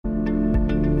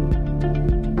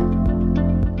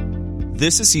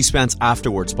This is C-SPAN's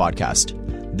Afterwards podcast.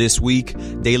 This week,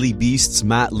 Daily Beast's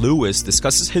Matt Lewis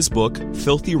discusses his book,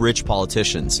 Filthy Rich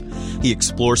Politicians. He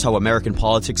explores how American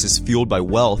politics is fueled by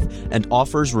wealth and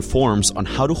offers reforms on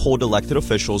how to hold elected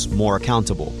officials more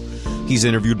accountable. He's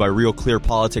interviewed by Real Clear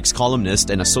Politics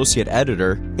columnist and associate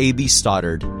editor, A.B.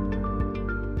 Stoddard.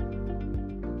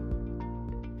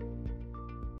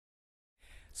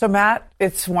 So, Matt,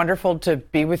 it's wonderful to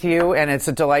be with you, and it's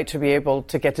a delight to be able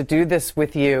to get to do this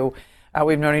with you.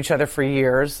 We've known each other for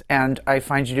years, and I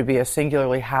find you to be a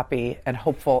singularly happy and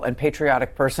hopeful and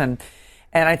patriotic person.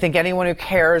 And I think anyone who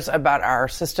cares about our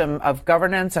system of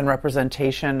governance and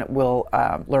representation will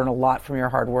learn a lot from your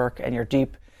hard work and your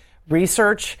deep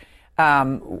research.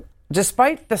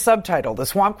 Despite the subtitle, The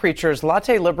Swamp Creatures,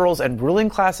 Latte Liberals, and Ruling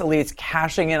Class Elites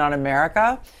Cashing In on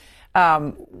America,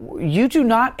 you do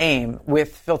not aim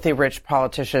with filthy rich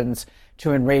politicians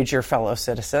to enrage your fellow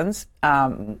citizens.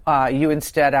 You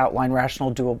instead outline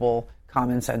rational, doable,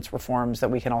 common sense reforms that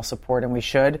we can all support, and we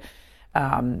should.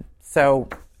 So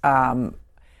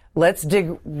let's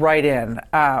dig right in.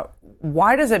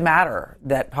 Why does it matter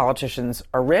that politicians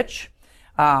are rich,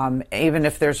 even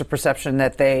if there's a perception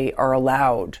that they are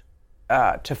allowed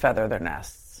to feather their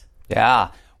nests? Yeah.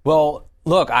 Well,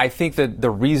 look, I think that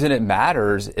the reason it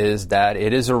matters is that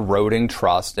it is eroding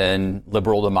trust in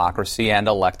liberal democracy and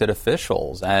elected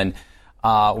officials. And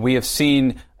we have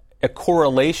seen a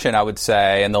correlation, I would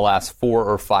say, in the last 4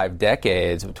 or 5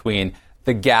 decades between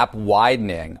the gap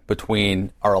widening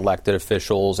between our elected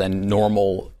officials and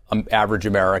normal average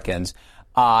Americans.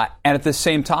 And at the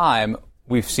same time,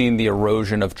 we've seen the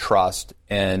erosion of trust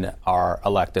in our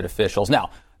elected officials. Now,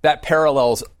 that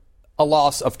parallels a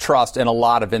loss of trust in a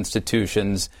lot of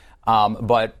institutions,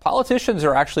 but politicians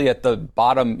are actually at the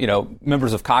bottom,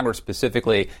 members of Congress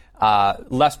specifically,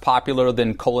 less popular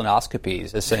than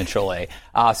colonoscopies, essentially.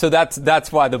 So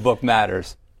that's why the book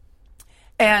matters.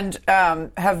 And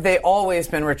have they always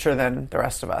been richer than the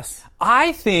rest of us?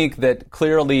 I think that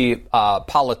clearly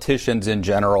politicians in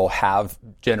general have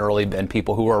generally been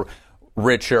people who are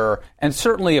richer. And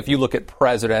certainly if you look at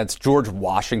presidents, George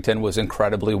Washington was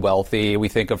incredibly wealthy. We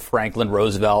think of Franklin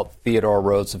Roosevelt, Theodore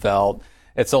Roosevelt,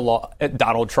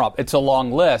 Donald Trump. It's a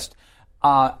long list.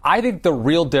 I think the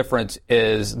real difference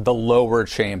is the lower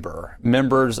chamber,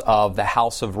 members of the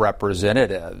House of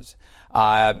Representatives.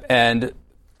 And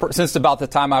since about the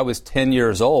time I was 10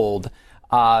 years old,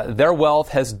 their wealth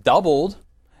has doubled.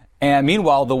 And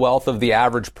meanwhile, the wealth of the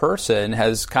average person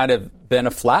has kind of been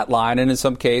a flat line and in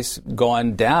some case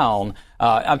gone down.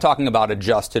 I'm talking about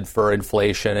adjusted for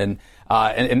inflation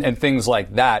and things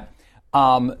like that.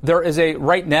 There is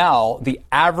right now, the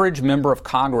average member of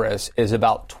Congress is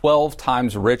about 12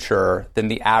 times richer than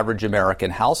the average American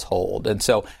household. And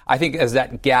so I think as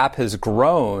that gap has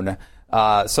grown,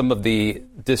 some of the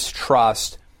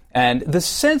distrust and the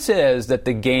sense is that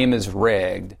the game is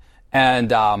rigged. And,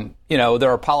 there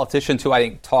are politicians who I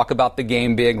think talk about the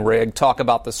game being rigged, talk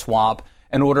about the swamp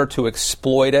in order to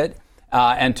exploit it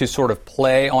and to sort of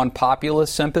play on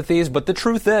populist sympathies. But the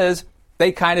truth is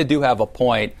they kind of do have a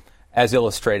point, as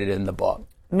illustrated in the book.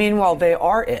 Meanwhile, they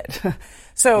are it.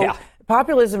 So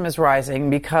populism is rising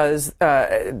because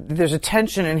there's a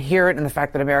tension inherent in the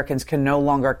fact that Americans can no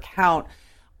longer count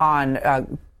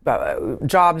on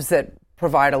jobs that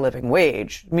provide a living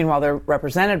wage. Meanwhile, they're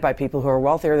represented by people who are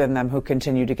wealthier than them who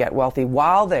continue to get wealthy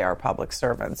while they are public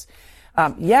servants.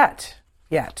 Yet,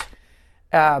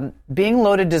 being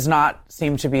loaded does not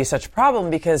seem to be such a problem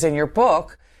because in your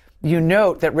book, you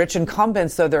note that rich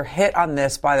incumbents, though they're hit on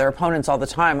this by their opponents all the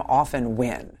time, often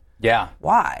win. Yeah.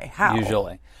 Why? How?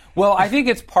 Usually. Well, I think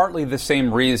it's partly the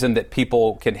same reason that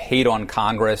people can hate on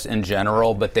Congress in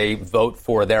general, but they vote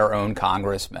for their own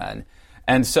congressmen.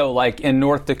 And so, like in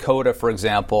North Dakota, for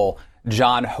example,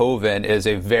 John Hoeven is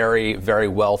a very, very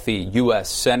wealthy U.S.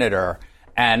 senator.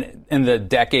 And in the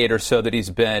decade or so that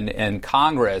he's been in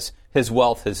Congress, his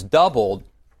wealth has doubled.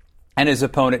 And his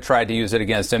opponent tried to use it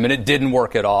against him, and it didn't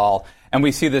work at all. And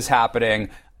we see this happening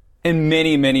in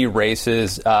many, many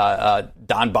races.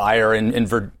 Don Beyer in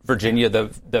Virginia,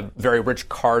 the very rich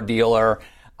car dealer,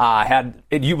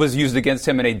 it was used against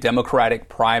him in a Democratic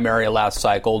primary last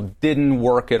cycle. Didn't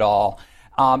work at all.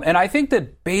 And I think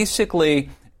that basically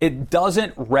it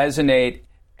doesn't resonate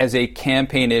as a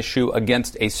campaign issue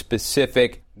against a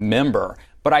specific member.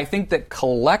 But I think that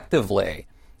collectively,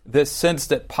 this sense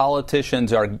that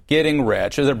politicians are getting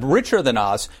rich, or they're richer than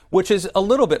us, which is a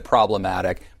little bit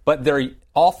problematic, but they're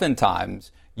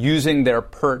oftentimes using their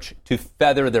perch to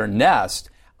feather their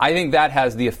nest. I think that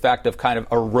has the effect of kind of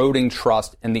eroding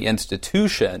trust in the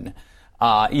institution,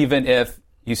 even if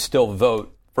you still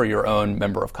vote for your own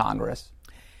member of Congress.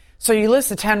 So you list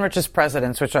the 10 richest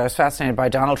presidents, which I was fascinated by.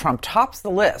 Donald Trump tops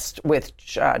the list with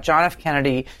John F.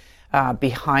 Kennedy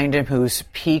behind him, whose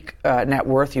peak net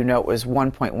worth, was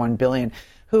 $1.1 billion.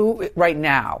 Who right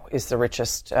now is the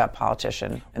richest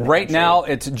politician in the country? Now,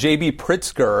 it's J.B.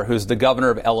 Pritzker, who's the governor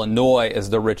of Illinois,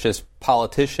 is the richest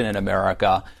politician in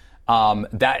America.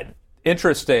 That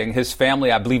interesting. His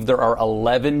family, I believe there are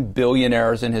 11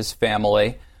 billionaires in his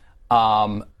family.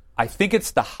 I think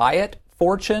it's the Hyatt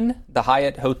fortune, the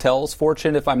Hyatt Hotels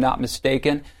fortune, if I'm not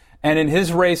mistaken. And in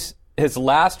his race, his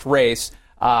last race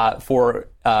for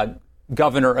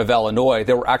governor of Illinois,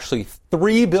 there were actually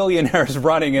 3 billionaires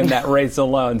running in that race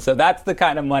alone. So that's the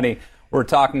kind of money we're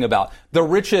talking about. The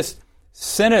richest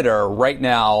senator right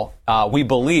now, we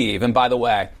believe, and by the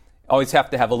way, always have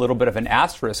to have a little bit of an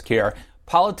asterisk here,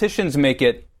 politicians make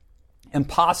it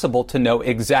impossible to know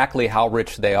exactly how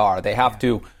rich they are. They have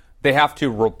to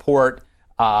report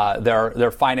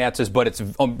their finances, but it's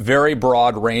very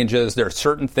broad ranges. There are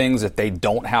certain things that they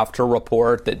don't have to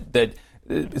report.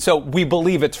 So we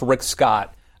believe it's Rick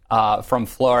Scott from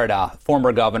Florida,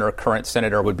 former governor, current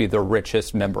senator, would be the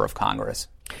richest member of Congress.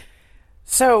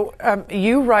 So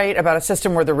you write about a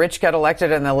system where the rich get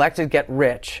elected and the elected get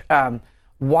rich.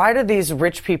 Why do these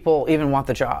rich people even want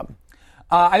the job?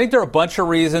 I think there are a bunch of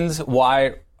reasons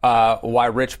why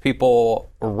rich people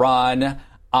run.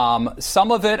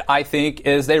 Some of it, I think,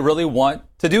 is they really want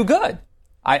to do good.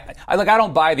 I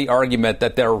don't buy the argument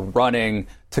that they're running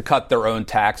to cut their own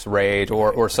tax rate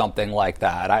or something like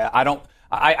that.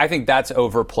 I think that's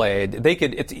overplayed.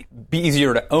 It's be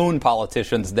easier to own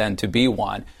politicians than to be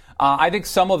one. I think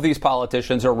some of these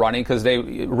politicians are running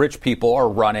rich people are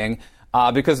running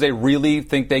because they really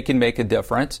think they can make a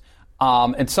difference.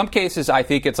 In some cases, I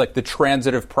think it's like the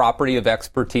transitive property of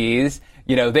expertise.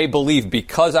 They believe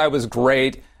because I was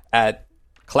great at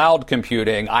cloud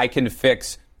computing, I can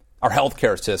fix our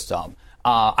healthcare system.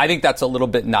 I think that's a little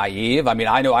bit naive. I mean,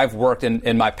 I know I've worked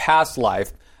in my past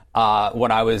life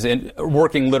when I was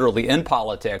working literally in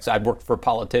politics. I'd worked for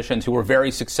politicians who were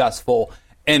very successful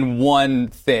in one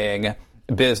thing,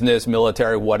 business,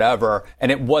 military, whatever,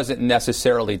 and it wasn't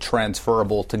necessarily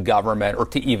transferable to government or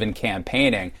to even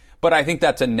campaigning. But I think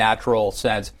that's a natural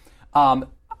sense.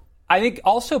 I think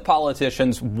also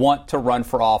politicians want to run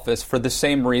for office for the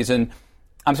same reason.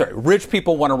 Rich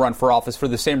people want to run for office for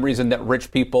the same reason that rich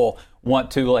people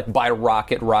want to buy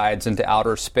rocket rides into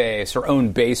outer space or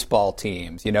own baseball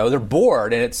teams. They're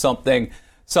bored and it's something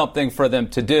for them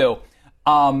to do.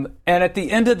 And at the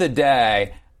end of the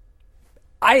day,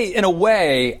 I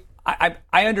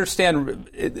understand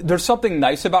there's something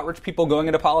nice about rich people going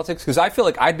into politics because I feel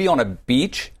like I'd be on a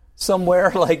beach somewhere,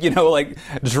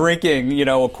 drinking, a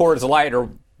Coors Light or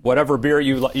whatever beer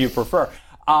you prefer.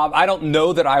 I don't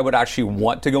know that I would actually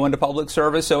want to go into public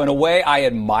service. So in a way, I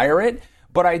admire it.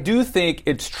 But I do think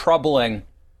it's troubling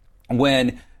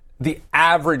when the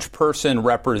average person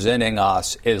representing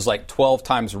us is 12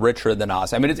 times richer than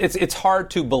us. I mean, it's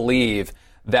hard to believe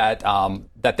that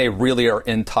they really are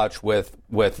in touch with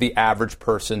the average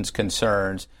person's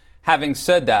concerns. Having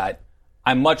said that,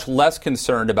 I'm much less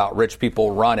concerned about rich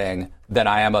people running than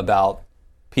I am about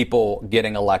people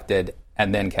getting elected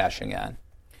and then cashing in.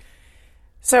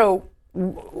 So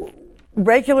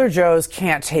regular Joes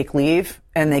can't take leave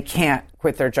and they can't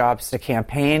quit their jobs to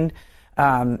campaign.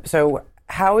 So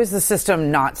how is the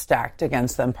system not stacked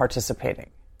against them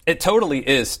participating? It totally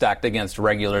is stacked against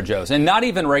regular Joes, and not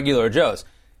even regular Joes,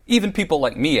 even people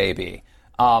like me, AB.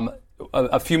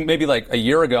 Maybe a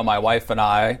year ago, my wife and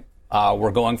I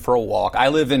were going for a walk. I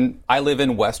live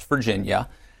in West Virginia.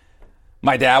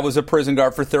 My dad was a prison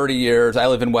guard for 30 years. I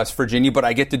live in West Virginia, but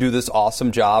I get to do this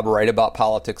awesome job, write about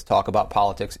politics, talk about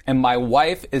politics. And my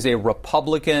wife is a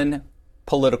Republican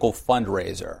political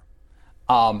fundraiser.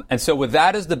 And so with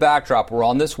that as the backdrop, we're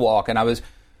on this walk, and I was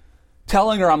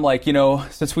telling her, I'm like,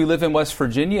 since we live in West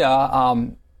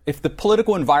Virginia, if the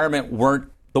political environment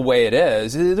weren't the way it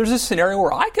is, there's a scenario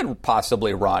where I could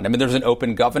possibly run. I mean, there's an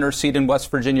open governor seat in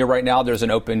West Virginia right now. There's an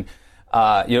open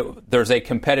there's a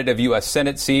competitive U.S.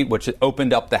 Senate seat, which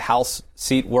opened up the House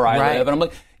seat where I live. And I'm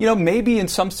like, maybe in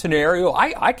some scenario,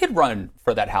 I could run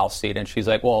for that House seat. And she's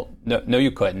like, well, no,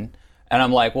 you couldn't. And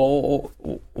I'm like, well,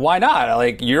 why not?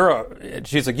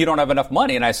 She's like, you don't have enough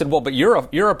money. And I said, well, but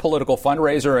you're a political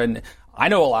fundraiser, and I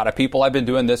know a lot of people. I've been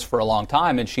doing this for a long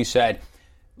time. And she said,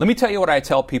 let me tell you what I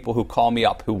tell people who call me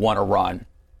up who want to run,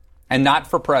 and not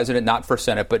for president, not for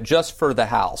Senate, but just for the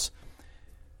House.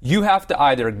 You have to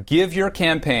either give your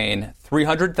campaign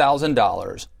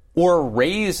 $300,000 or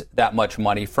raise that much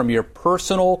money from your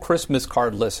personal Christmas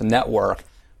card list network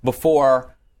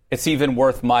before it's even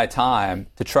worth my time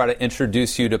to try to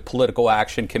introduce you to political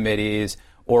action committees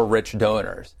or rich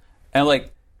donors. And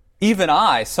like, even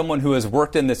I, someone who has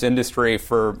worked in this industry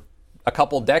for a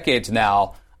couple decades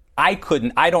now, I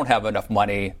don't have enough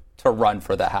money to run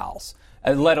for the House,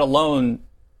 and let alone,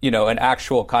 an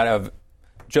actual kind of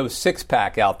Joe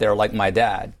Sixpack out there like my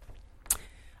dad.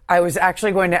 I was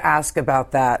actually going to ask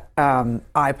about that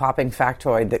eye-popping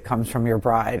factoid that comes from your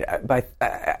bride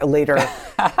later.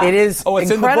 It is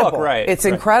it's incredible. In the book, right? It's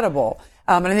right. incredible.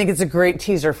 And I think it's a great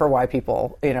teaser for why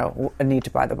people, need to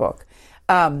buy the book.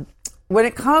 When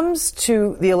it comes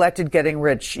to the elected getting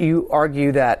rich, you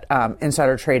argue that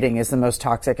insider trading is the most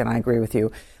toxic, and I agree with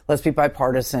you. Let's be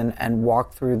bipartisan and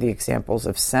walk through the examples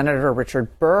of Senator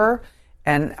Richard Burr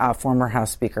and former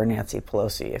House Speaker Nancy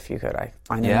Pelosi, if you could. I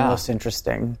find it most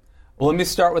interesting. Well, let me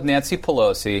start with Nancy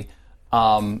Pelosi,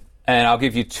 and I'll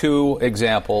give you two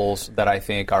examples that I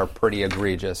think are pretty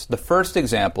egregious. The first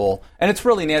example, and it's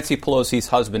really Nancy Pelosi's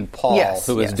husband, Paul,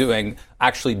 who is doing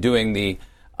the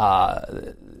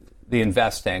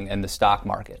investing in the stock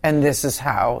market. And this is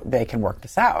how they can work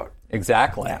this out.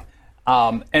 Exactly. Yeah.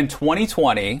 In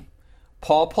 2020,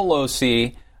 Paul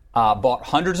Pelosi bought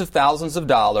hundreds of thousands of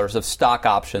dollars of stock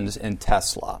options in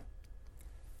Tesla.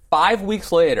 5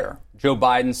 weeks later, Joe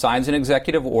Biden signs an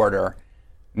executive order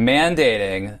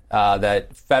mandating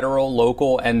that federal,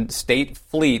 local, and state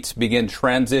fleets begin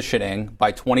transitioning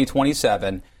by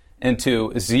 2027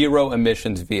 into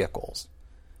zero-emissions vehicles.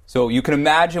 So you can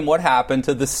imagine what happened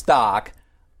to the stock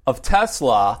of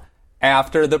Tesla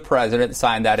after the president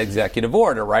signed that executive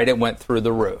order, right? It went through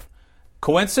the roof.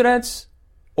 Coincidence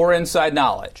or inside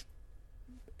knowledge?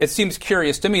 It seems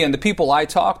curious to me, and the people I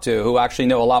talk to who actually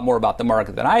know a lot more about the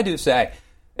market than I do say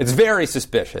it's very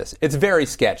suspicious, it's very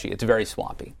sketchy, it's very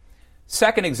swampy.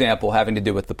 Second example having to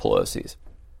do with the Pelosi's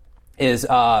is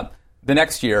the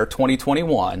next year,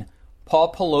 2021,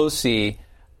 Paul Pelosi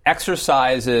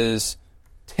exercises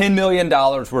 $10 million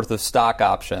worth of stock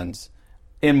options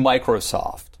in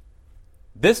Microsoft.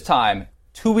 This time,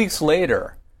 2 weeks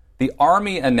later, the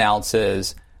Army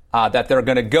announces that they're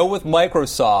going to go with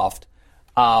Microsoft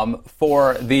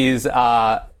for these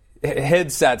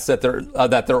headsets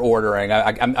that they're ordering.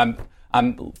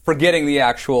 I'm forgetting the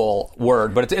actual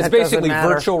word, but it's basically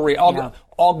virtual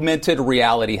augmented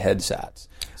reality headsets.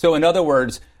 So in other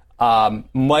words,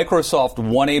 Microsoft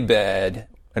won a bid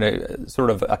and a sort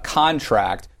of a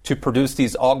contract to produce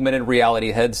these augmented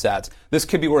reality headsets. This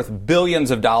could be worth billions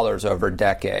of dollars over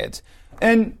decades.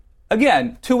 And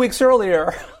again, 2 weeks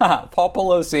earlier, Paul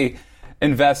Pelosi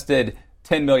invested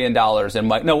 $10 million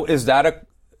in No, is that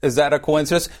a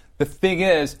coincidence? The thing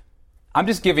is, I'm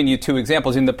just giving you two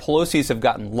examples. And the Pelosi's have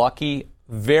gotten lucky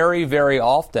very, very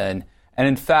often. And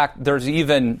in fact, there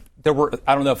were,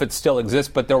 I don't know if it still exists,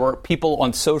 but there were people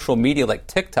on social media like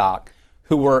TikTok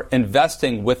who were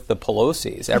investing with the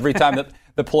Pelosi's. Every time that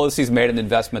the Pelosi's made an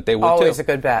investment, they would Always too. A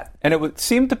good bet. And it would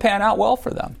seem to pan out well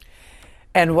for them.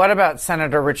 And what about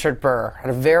Senator Richard Burr? At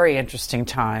a very interesting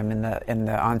time in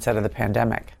the onset of the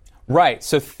pandemic. Right.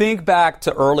 So think back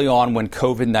to early on when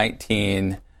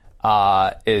COVID-19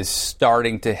 is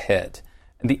starting to hit.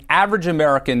 And the average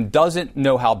American doesn't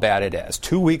know how bad it is.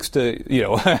 2 weeks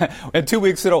in 2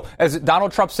 weeks as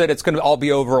Donald Trump said, it's going to all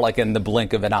be over like in the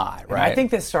blink of an eye, right? And I think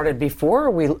this started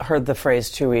before we heard the phrase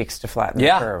 2 weeks to flatten the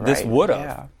curve, right? This would have.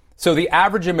 Yeah. So the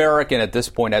average American at this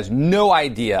point has no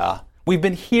idea. We've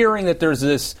been hearing that there's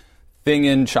this thing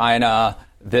in China,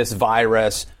 this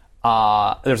virus.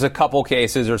 There's a couple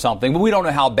cases or something, but we don't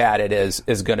know how bad it is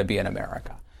going to be in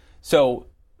America. So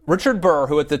Richard Burr,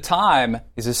 who at the time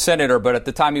is a senator, but at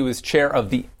the time he was chair of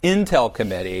the Intel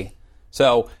Committee,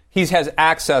 so he has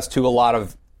access to a lot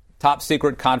of top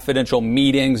secret confidential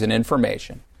meetings and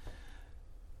information,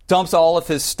 dumps all of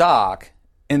his stock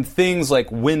in things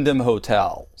like Wyndham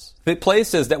Hotels, the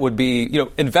places that would be,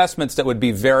 investments that would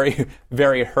be very,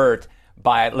 very hurt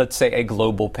by, let's say, a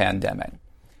global pandemic.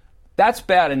 That's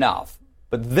bad enough.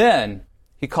 But then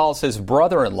he calls his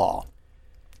brother-in-law,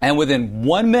 and within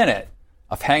 1 minute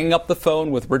of hanging up the phone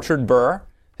with Richard Burr,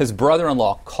 his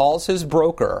brother-in-law calls his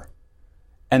broker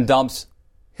and dumps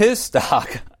his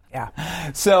stock.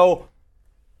 Yeah. So,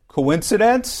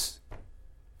 coincidence?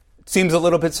 It seems a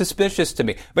little bit suspicious to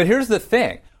me. But here's the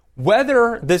thing.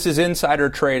 Whether this is insider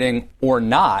trading or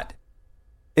not,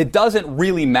 it doesn't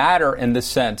really matter in the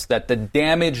sense that the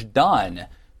damage done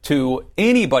to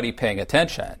anybody paying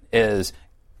attention is,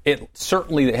 it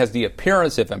certainly has the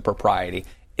appearance of impropriety.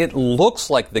 It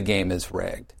looks like the game is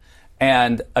rigged.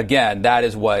 And again, that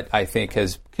is what I think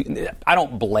I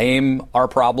don't blame our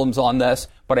problems on this,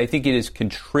 but I think it is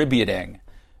contributing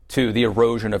to the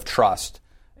erosion of trust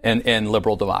in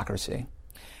liberal democracy.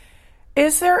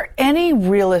 Is there any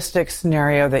realistic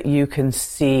scenario that you can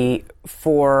see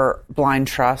for blind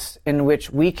trust in which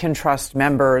we can trust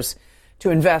members to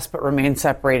invest but remain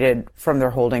separated from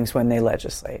their holdings when they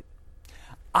legislate?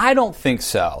 I don't think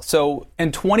so. So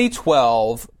in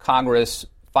 2012, Congress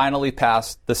finally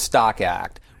passed the Stock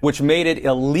Act, which made it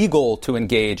illegal to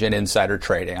engage in insider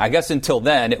trading. I guess until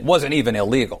then, it wasn't even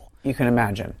illegal. You can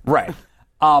imagine. Right.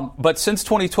 But since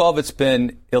 2012, it's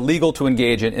been illegal to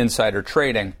engage in insider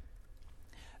trading.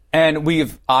 And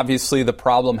obviously, the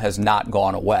problem has not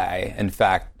gone away. In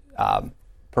fact,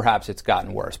 perhaps it's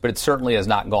gotten worse, but it certainly has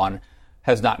not gone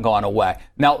away.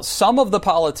 Now, some of the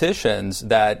politicians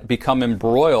that become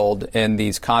embroiled in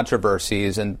these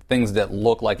controversies and things that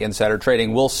look like insider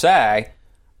trading will say,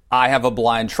 I have a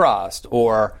blind trust,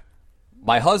 or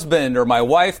my husband or my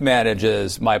wife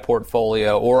manages my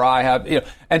portfolio, or I have,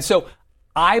 and so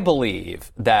I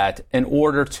believe that in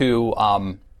order to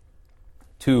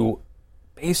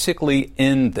basically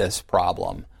end this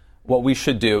problem, what we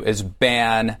should do is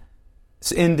ban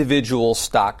individual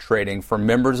stock trading for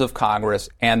members of Congress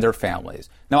and their families.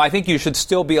 Now, I think you should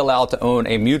still be allowed to own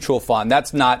a mutual fund.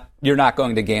 You're not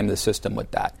going to game the system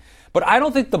with that. But I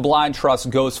don't think the blind trust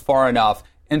goes far enough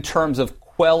in terms of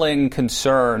quelling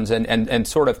concerns and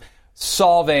sort of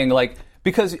solving,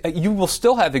 because you will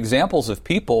still have examples of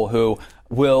people who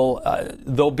will,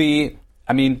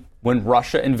 when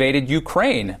Russia invaded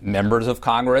Ukraine, members of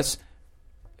Congress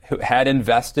who had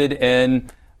invested in,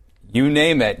 you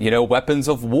name it, weapons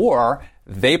of war,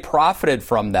 they profited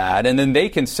from that. And then they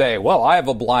can say, well, I have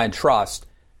a blind trust.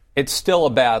 It's still a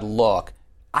bad look.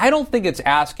 I don't think it's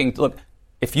asking, look,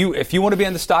 if you want to be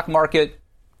in the stock market,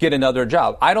 get another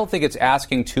job. I don't think it's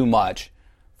asking too much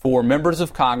for members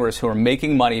of Congress who are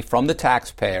making money from the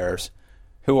taxpayers,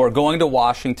 who are going to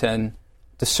Washington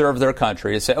to serve their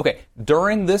country, to say, okay,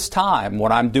 during this time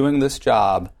when I'm doing this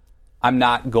job, I'm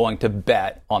not going to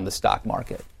bet on the stock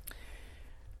market.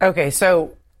 Okay,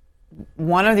 so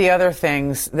one of the other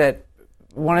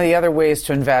ways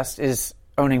to invest is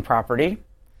owning property,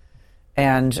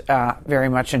 and very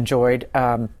much enjoyed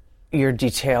your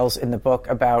details in the book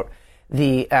about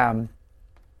the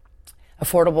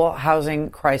affordable housing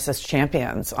crisis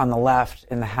champions on the left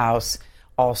in the House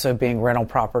also being rental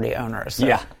property owners.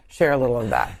 So share a little of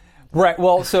that. Right.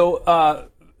 Well, so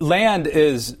land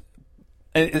is,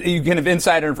 you can have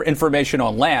insider information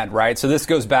on land, right? So this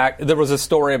goes back, there was a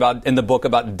story in the book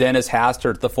about Dennis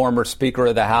Hastert, the former Speaker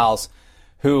of the House,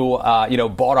 who,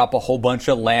 bought up a whole bunch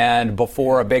of land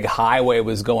before a big highway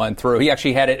was going through. He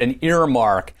actually had an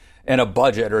earmark in a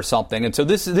budget or something. And so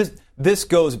this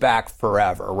goes back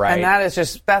forever, right? And that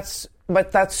is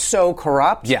that's so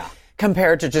corrupt. Yeah.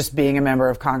 Compared to just being a member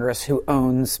of Congress who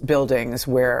owns buildings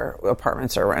where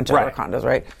apartments are rented or condos,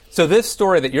 right? So this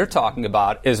story that you're talking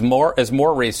about is more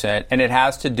recent, and it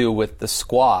has to do with the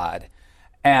Squad.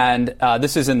 And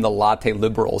this is in the Latte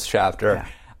Liberals chapter.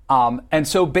 Yeah. And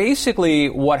so basically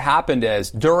what happened is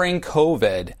during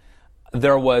COVID,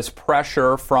 there was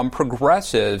pressure from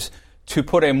progressives to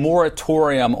put a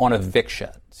moratorium on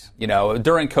evictions.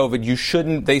 During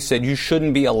COVID, they said you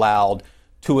shouldn't be allowed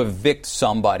to evict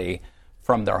somebody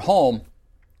from their home,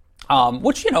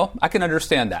 which, I can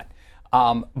understand that.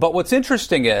 But what's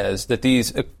interesting is that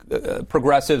these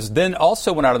progressives then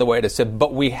also went out of the way to say,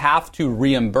 but we have to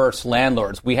reimburse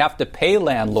landlords. We have to pay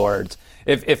landlords.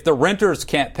 If the renters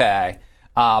can't pay,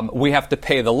 we have to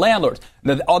pay the landlords.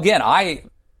 Now, again, I,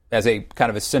 as a kind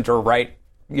of a center-right,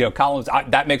 columnist,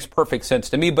 that makes perfect sense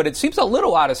to me, but it seems a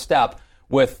little out of step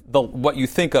with what you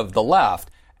think of the left.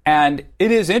 And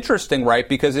it is interesting, right,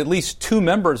 because at least two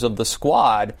members of the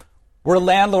Squad were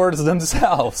landlords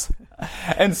themselves.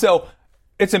 And so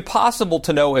it's impossible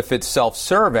to know if it's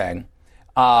self-serving,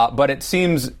 but it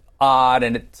seems odd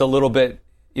and it's a little bit,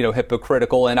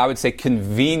 hypocritical and I would say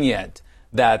convenient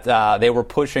that they were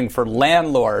pushing for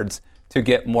landlords to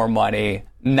get more money,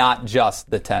 not just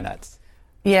the tenants.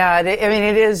 Yeah,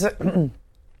 it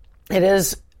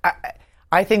is.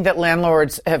 I think that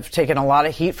landlords have taken a lot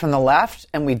of heat from the left,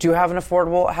 and we do have an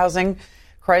affordable housing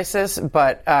crisis.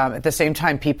 But at the same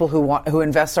time, people who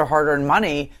invest their hard-earned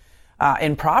money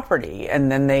in property and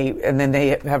then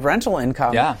they have rental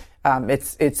income. Yeah.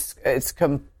 It's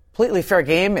completely fair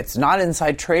game. It's not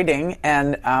inside trading,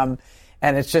 and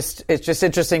it's just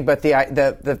interesting. But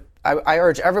I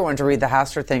urge everyone to read the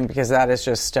Hastert thing, because that is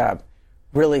just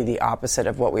really the opposite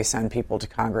of what we send people to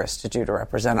Congress to do to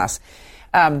represent us.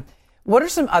 What are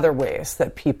some other ways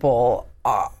that people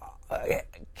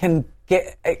can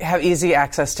have easy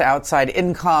access to outside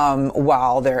income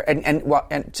while they're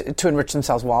and to enrich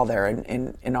themselves while they're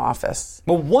in office?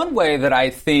 Well, one way that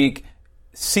I think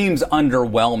seems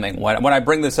underwhelming. When I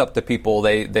bring this up to people,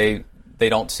 they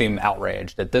don't seem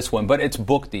outraged at this one, but it's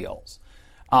book deals.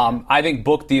 I think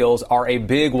book deals are a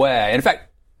big way. In fact,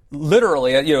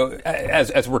 literally,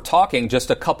 as we're talking just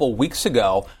a couple weeks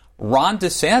ago, Ron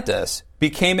DeSantis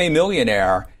became a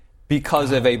millionaire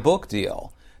because of a book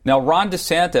deal. Now, Ron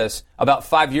DeSantis, about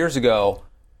 5 years ago,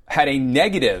 had a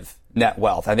negative net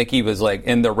wealth. I think he was like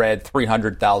in the red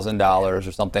 $300,000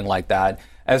 or something like that.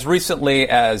 As recently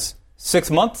as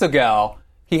 6 months ago,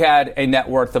 he had a net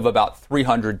worth of about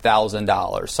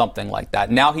 $300,000, something like that.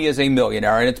 Now he is a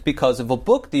millionaire, and it's because of a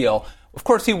book deal. Of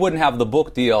course, he wouldn't have the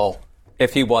book deal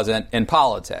if he wasn't in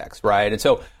politics, right? And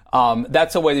so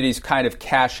that's a way that he's kind of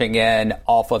cashing in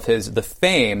off of the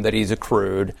fame that he's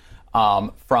accrued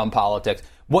from politics.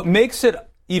 What makes it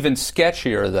even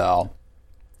sketchier, though,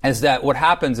 is that what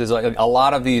happens is like a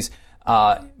lot of these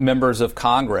members of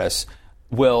Congress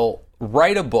will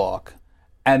write a book,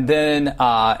 and then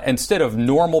instead of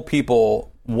normal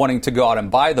people wanting to go out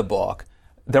and buy the book,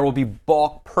 there will be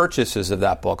bulk purchases of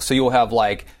that book. So you'll have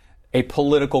like a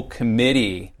political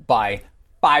committee buy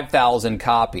 5,000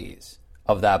 copies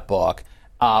of that book,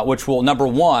 which will, number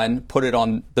one, put it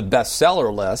on the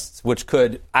bestseller lists, which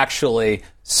could actually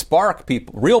spark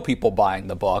real people buying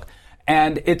the book.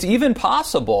 And it's even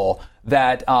possible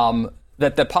that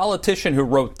that the politician who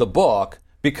wrote the book,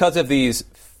 because of these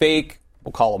fake,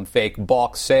 we'll call them fake,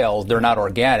 bulk sales, they're not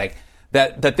organic,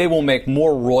 that they will make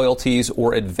more royalties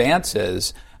or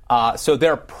advances. So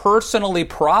they're personally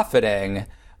profiting,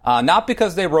 not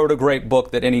because they wrote a great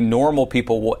book that any normal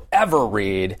people will ever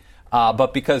read,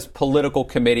 but because political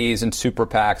committees and super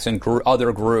PACs and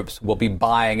other groups will be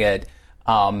buying it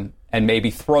and maybe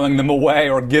throwing them away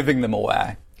or giving them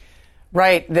away.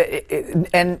 Right,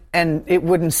 and it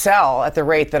wouldn't sell at the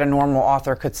rate that a normal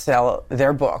author could sell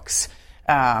their books.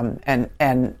 And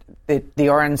the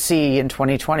RNC in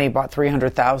 2020 bought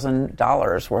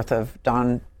 $300,000 worth of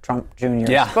Don Trump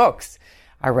Jr.'s books.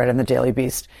 I read in the Daily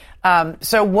Beast.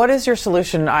 So what is your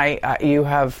solution? You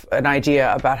have an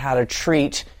idea about how to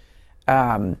treat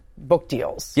book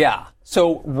deals. Yeah.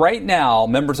 So right now,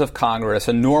 members of Congress,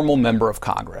 a normal member of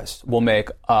Congress, will make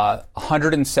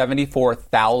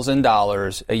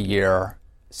 $174,000 a year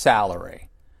salary,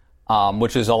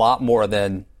 which is a lot more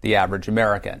than the average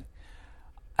American.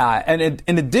 And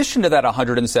in addition to that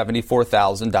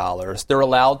 $174,000, they're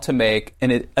allowed to make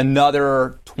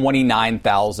another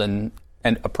 $29,000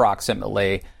 and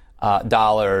approximately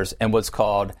dollars in what's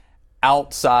called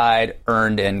outside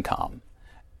earned income.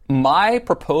 My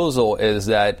proposal is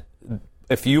that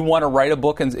if you want to write a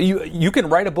book, and you can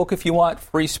write a book if you want,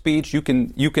 free speech, you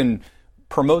can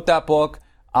promote that book,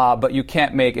 but you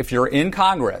can't make, if you're in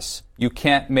Congress, you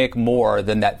can't make more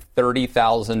than that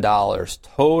 $30,000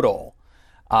 total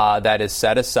that is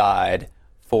set aside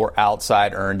for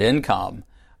outside earned income.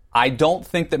 I don't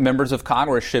think that members of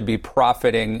Congress should be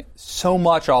profiting so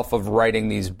much off of writing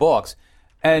these books.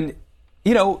 And,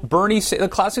 the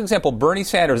classic example, Bernie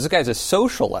Sanders, this guy's a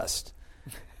socialist.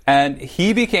 And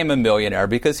he became a millionaire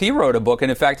because he wrote a book.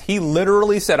 And in fact, he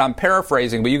literally said, I'm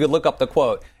paraphrasing, but you could look up the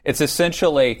quote. It's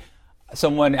essentially,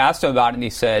 someone asked him about it and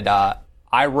he said,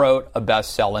 I wrote a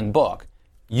best-selling book.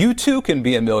 You too can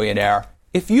be a millionaire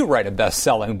if you write a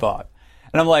best-selling book.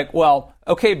 And I'm like, well,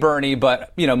 okay, Bernie,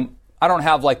 but, I don't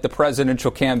have like the presidential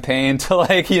campaign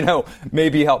to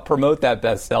maybe help promote that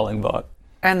best-selling book.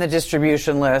 And the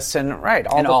distribution list and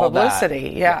all the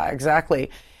publicity. Yeah, exactly.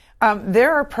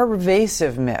 There are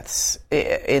pervasive myths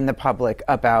in the public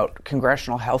about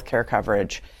congressional health care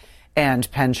coverage and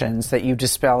pensions that you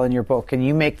dispel in your book. And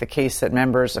you make the case that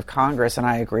members of Congress, and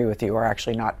I agree with you, are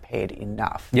actually not paid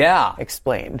enough. Yeah.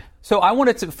 Explain. So I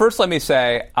wanted to, first let me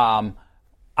say,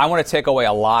 I want to take away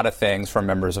a lot of things from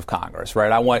members of Congress,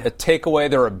 right? I want to take away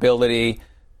their ability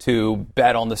to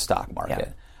bet on the stock market. Yeah.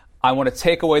 I want to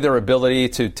take away their ability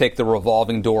to take the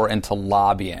revolving door into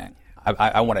lobbying.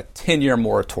 I want a 10-year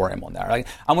moratorium on that. Right?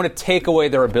 I want to take away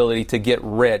their ability to get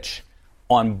rich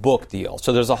on book deals.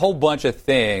 So there's a whole bunch of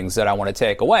things that I want to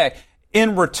take away.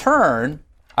 In return,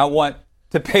 I want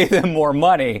to pay them more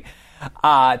money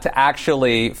to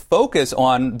actually focus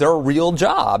on their real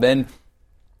job. And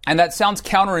that sounds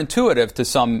counterintuitive to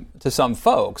some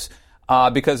folks.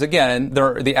 Because, again,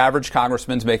 the average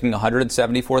congressman's making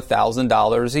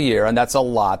 $174,000 a year, and that's a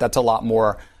lot. That's a lot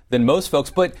more than most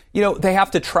folks. But, they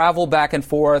have to travel back and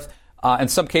forth. In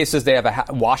some cases, they have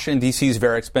Washington, D.C. is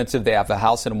very expensive. They have a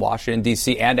house in Washington,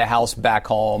 D.C. and a house back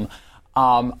home.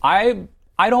 I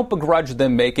don't begrudge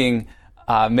them making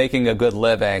a good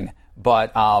living,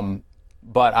 but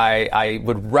I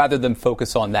would rather them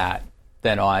focus on that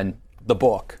than on the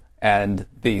book and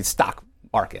the stock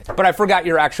market. But I forgot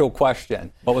your actual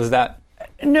question. What was that?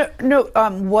 No.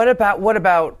 What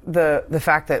about the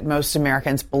fact that most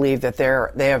Americans believe that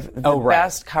they have the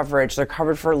best coverage? They're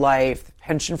covered for life,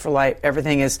 pension for life.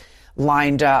 Everything is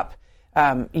lined up.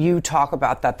 You talk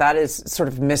about that. That is sort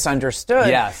of misunderstood.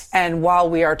 Yes. And while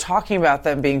we are talking about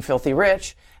them being filthy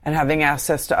rich and having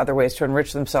access to other ways to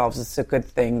enrich themselves, it's a good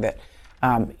thing that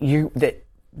you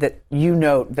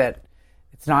note that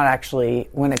it's not actually,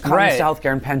 when it comes to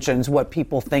healthcare and pensions, what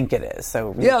people think it is.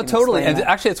 So yeah, totally. And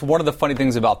actually, it's one of the funny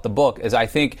things about the book is I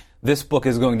think this book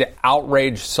is going to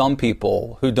outrage some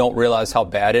people who don't realize how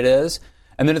bad it is,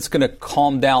 and then it's going to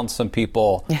calm down some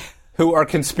people who are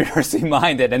conspiracy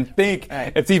minded and think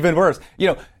it's even worse.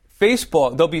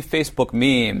 Facebook, there'll be Facebook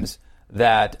memes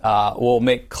that will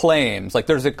make claims. Like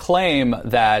there's a claim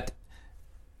that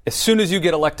as soon as you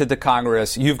get elected to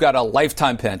Congress, you've got a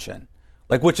lifetime pension,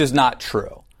 which is not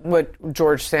true. What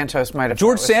George Santos might have.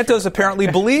 George Santos apparently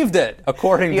believed it,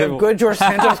 according to. You have good George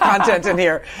Santos content in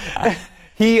here.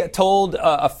 He told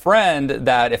a friend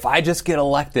that if I just get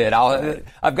elected,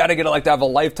 I've got to get elected. I have a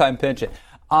lifetime pension.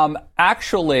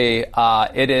 Actually,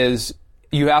 it is,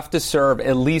 you have to serve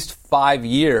at least 5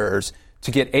 years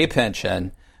to get a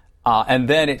pension, and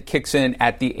then it kicks in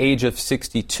at the age of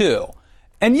 62.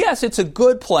 And yes, it's a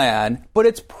good plan, but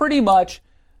it's pretty much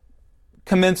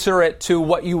commensurate to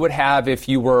what you would have if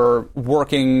you were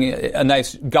working a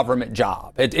nice government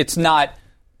job. It's not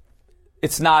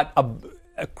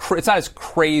as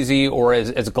crazy or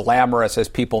as glamorous as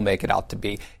people make it out to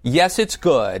be. Yes, it's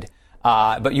good.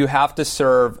 But you have to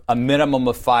serve a minimum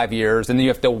of 5 years, and then you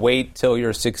have to wait till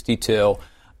you're 62.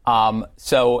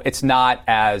 So it's not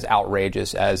as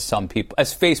outrageous as some people,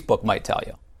 as Facebook might tell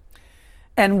you.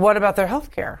 And what about their health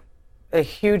care? A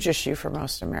huge issue for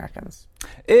most Americans.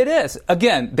 It is.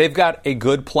 Again, they've got a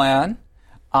good plan,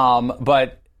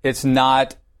 but it's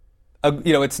not,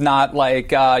 it's not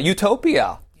like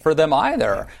utopia for them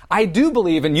either. I do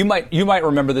believe, and you might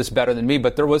remember this better than me,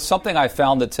 but there was something I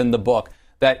found that's in the book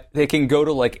that they can go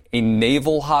to a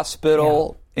naval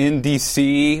hospital in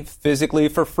D.C. physically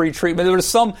for free treatment.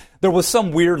 There was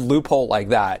some weird loophole like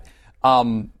that.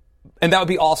 And that would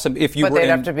be awesome if you they'd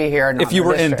have to be here, if you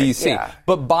were in D.C. Yeah.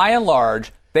 But by and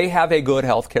large, they have a good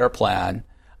health care plan,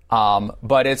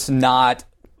 but it's not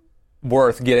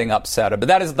worth getting upset about.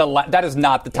 That is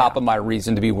not the top of my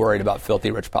reason to be worried about filthy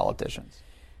rich politicians.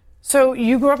 So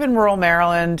you grew up in rural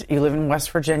Maryland. You live in West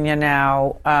Virginia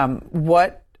now.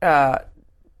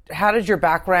 How did your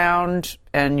background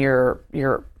and your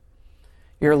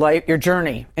life, your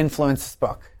journey influence this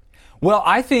book? Well,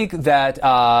 I think that,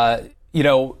 so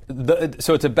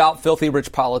it's about filthy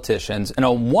rich politicians. And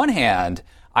on one hand,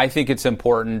 I think it's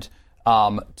important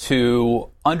to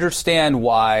understand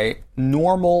why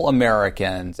normal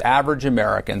Americans, average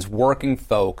Americans, working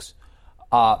folks,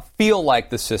 feel like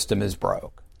the system is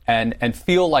broke and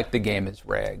feel like the game is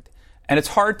rigged. And it's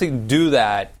hard to do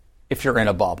that if you're in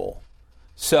a bubble.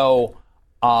 So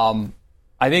I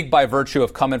think by virtue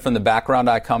of coming from the background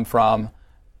I come from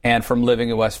and from living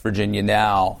in West Virginia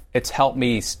now, it's helped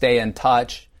me stay in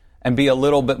touch and be a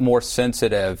little bit more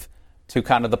sensitive to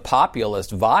kind of the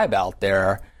populist vibe out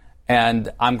there.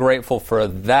 And I'm grateful for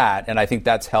that. And I think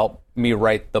that's helped me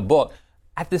write the book.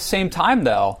 At the same time,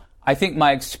 though, I think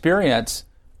my experience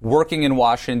working in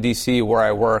Washington, D.C., where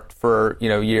I worked for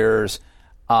years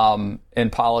in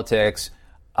politics,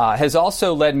 has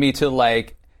also led me to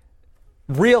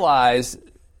realize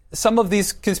some of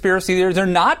these conspiracy theories are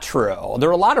not true. There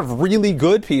are a lot of really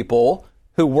good people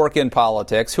who work in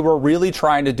politics who are really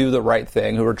trying to do the right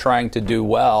thing, who are trying to do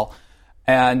well.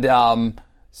 And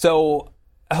so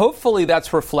hopefully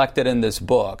that's reflected in this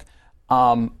book.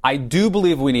 I do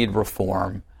believe we need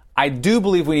reform. I do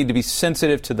believe we need to be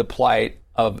sensitive to the plight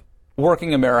of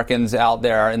working Americans out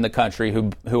there in the country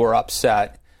who are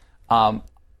upset.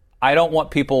 I don't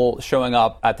want people showing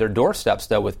up at their doorsteps,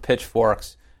 though, with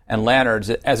pitchforks and lanterns.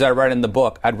 As I write in the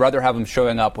book, I'd rather have them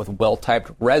showing up with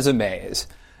well-typed resumes.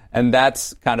 And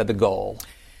that's kind of the goal.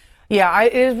 Yeah,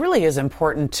 it really is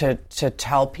important to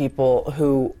tell people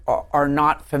who are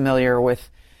not familiar with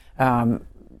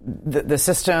the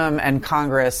system and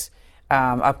Congress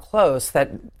up close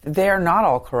that they are not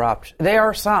all corrupt. There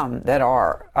are some that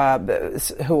are,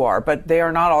 who are, but they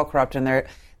are not all corrupt, and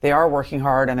they are working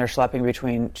hard, and they're schlepping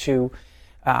between two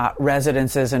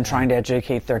residences and trying to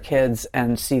educate their kids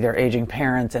and see their aging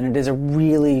parents. And it is a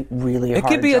really, really hard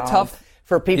job. It could be a tough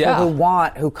for people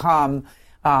who come,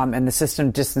 and the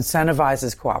system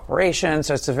disincentivizes cooperation.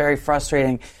 So it's a very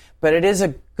frustrating, but it is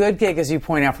a good gig, as you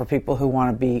point out, for people who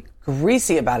want to be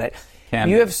greasy about it.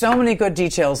 You have so many good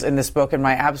details in this book, and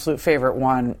my absolute favorite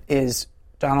one is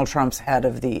Donald Trump's head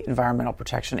of the Environmental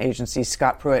Protection Agency,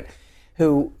 Scott Pruitt,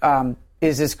 who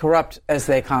is as corrupt as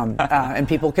they come, and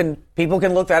people can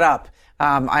look that up.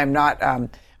 I'm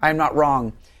not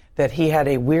wrong that he had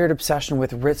a weird obsession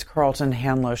with Ritz-Carlton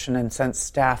hand lotion and sent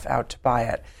staff out to buy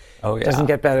it. Oh, yeah. Doesn't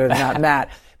get better than that, Matt.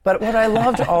 But what I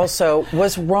loved also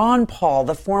was Ron Paul,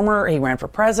 he ran for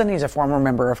president. He's a former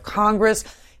member of Congress.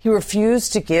 He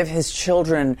refused to give his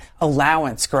children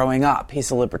allowance growing up. He's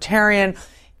a libertarian.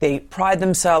 They pride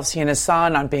themselves, he and his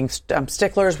son, on being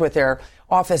sticklers with their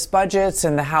office budgets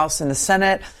in the House and the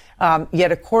Senate.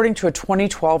 Yet, according to a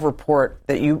 2012 report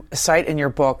that you cite in your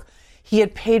book, he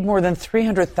had paid more than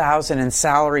 $300,000 in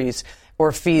salaries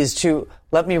or fees to,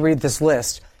 let me read this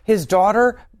list, his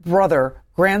daughter, brother,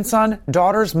 grandson,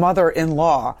 daughter's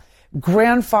mother-in-law,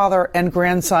 grandfather, and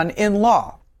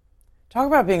grandson-in-law. Talk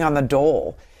about being on the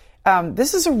dole.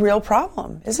 This is a real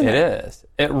problem, isn't it? It is.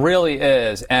 It really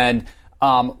is. And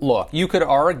look, you could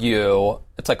argue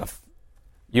it's like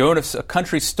you own a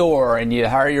country store and you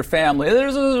hire your family.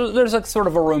 There's a sort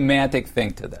of a romantic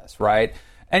thing to this, right?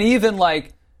 And even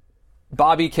like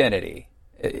Bobby Kennedy,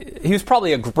 he was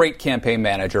probably a great campaign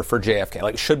manager for JFK.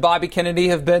 Like, should Bobby Kennedy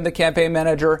have been the campaign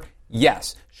manager?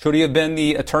 Yes. Should he have been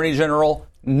the attorney general?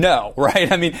 No, right?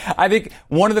 I mean, I think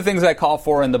one of the things I call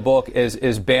for in the book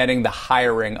is banning the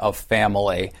hiring of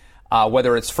family,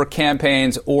 whether it's for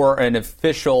campaigns or an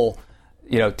official,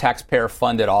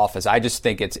 taxpayer-funded office. I just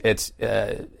think it's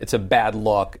a bad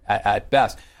look at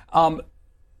best.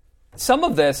 Some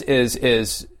of this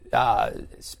is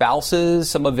spouses.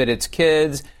 Some of it's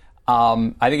kids.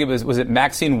 I think was it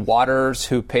Maxine Waters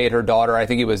who paid her daughter, I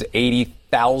think it was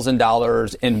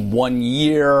 $80,000 in 1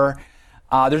 year.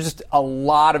 There's just a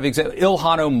lot of examples.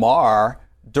 Ilhan Omar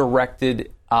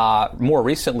directed, more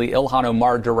recently, Ilhan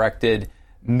Omar directed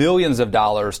millions of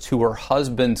dollars to her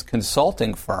husband's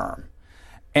consulting firm.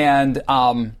 And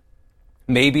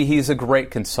maybe he's a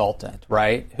great consultant,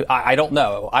 right? I don't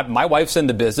know. My wife's in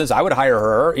the business. I would hire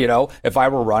her, if I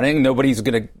were running. Nobody's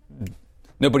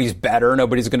better.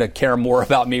 Nobody's going to care more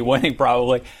about me winning,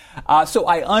 probably. So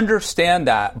I understand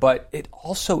that, but it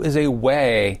also is a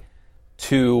way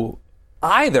to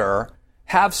either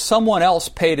have someone else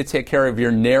pay to take care of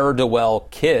your ne'er-do-well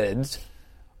kids,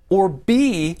 or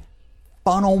B,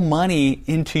 funnel money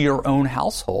into your own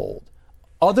household,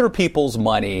 other people's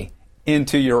money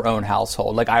into your own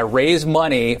household. Like, I raise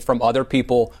money from other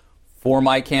people for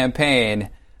my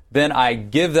campaign, then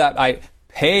I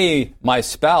pay my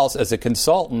spouse as a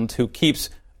consultant who keeps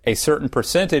a certain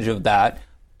percentage of that.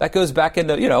 That goes back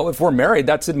into, if we're married,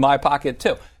 that's in my pocket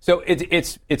too. So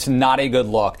it's not a good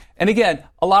look. And again,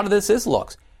 a lot of this is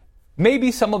looks.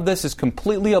 Maybe some of this is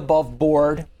completely above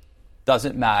board.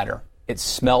 Doesn't matter. It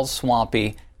smells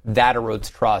swampy. That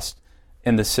erodes trust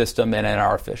in the system and in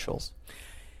our officials.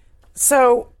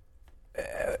 So,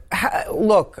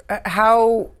 look,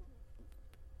 how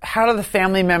do the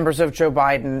family members of Joe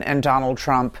Biden and Donald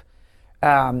Trump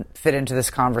fit into this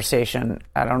conversation?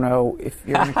 I don't know if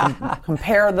you're going to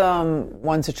compare them.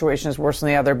 One situation is worse than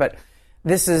the other, but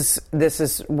this is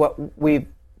what we've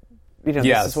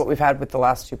this is what we've had with the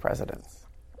last two presidents.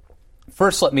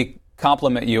 First, let me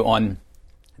compliment you on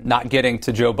not getting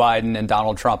to Joe Biden and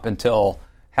Donald Trump until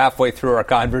halfway through our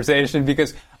conversation,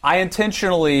 because I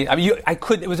intentionally,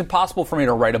 it was impossible for me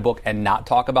to write a book and not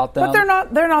talk about them. But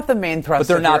they're not the main thrust.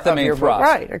 But they're not the main thrust.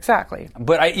 Right, exactly.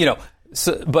 But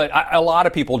a lot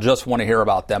of people just want to hear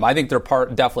about them. I think they're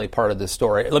definitely part of this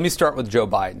story. Let me start with Joe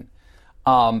Biden.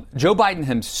 Joe Biden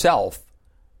himself,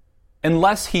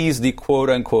 unless he's the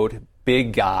quote-unquote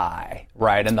big guy,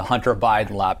 right, in the Hunter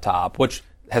Biden laptop, which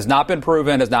has not been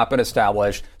proven, has not been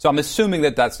established. So I'm assuming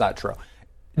that that's not true.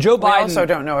 Joe Biden. We also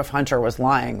don't know if Hunter was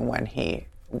lying when he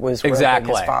was roping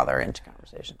his father into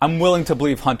conversation. I'm willing to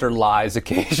believe Hunter lies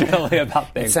occasionally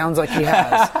about things. It sounds like he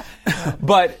has.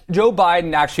 But Joe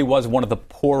Biden actually was one of the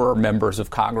poorer members of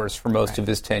Congress for most of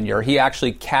his tenure. He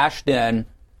actually cashed in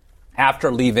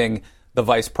after leaving the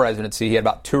vice presidency. He had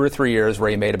about 2 or 3 years where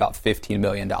he made about $15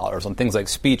 million on things like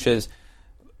speeches,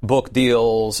 book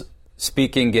deals,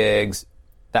 speaking gigs,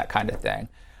 that kind of thing.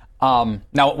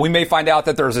 Now, we may find out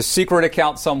that there's a secret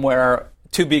account somewhere,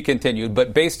 to be continued,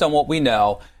 but based on what we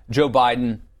know, Joe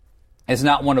Biden is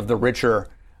not one of the richer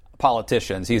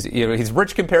politicians. He's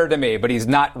rich compared to me, but he's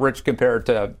not rich compared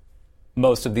to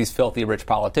most of these filthy rich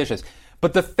politicians.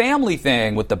 But the family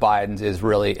thing with the Bidens is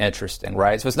really interesting,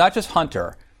 right? So it's not just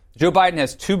Hunter. Joe Biden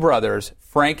has 2 brothers,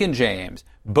 Frank and James,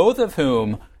 both of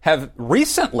whom have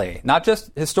recently, not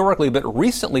just historically, but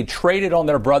recently traded on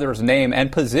their brother's name and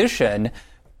position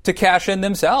to cash in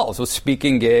themselves with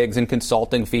speaking gigs and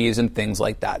consulting fees and things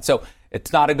like that. So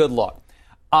it's not a good look.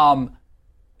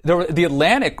 The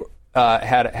Atlantic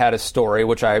had a story,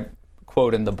 which I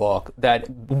quote in the book, that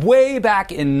way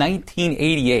back in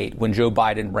 1988, when Joe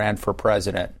Biden ran for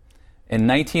president, in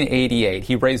 1988,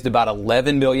 he raised about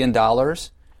 $11 million.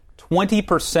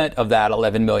 20% of that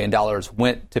 $11 million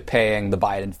went to paying the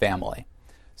Biden family.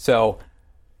 So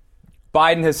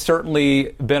Biden has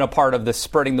certainly been a part of the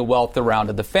spreading the wealth around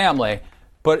to the family.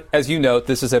 But as you note,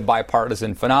 this is a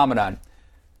bipartisan phenomenon.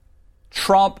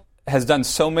 Trump has done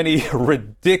so many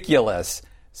ridiculous,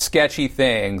 sketchy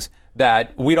things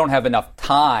that we don't have enough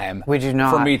time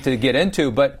for me to get into.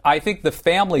 But I think the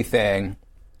family thing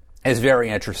is very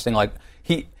interesting. Like,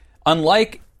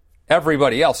 unlike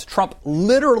everybody else, Trump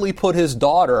literally put his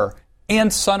daughter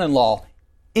and son-in-law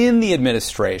in the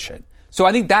administration. So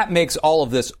I think that makes all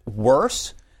of this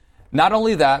worse. Not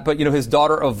only that, but his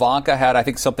daughter Ivanka had, I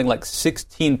think, something like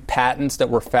 16 patents that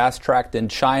were fast-tracked in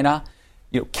China.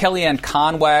 Kellyanne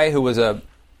Conway, who was a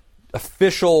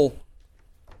official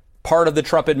part of the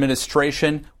Trump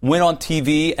administration, went on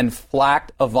TV and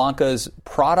flacked Ivanka's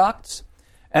products.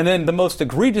 And then the most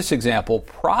egregious example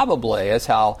probably is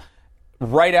how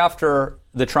right after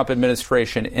the Trump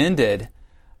administration ended,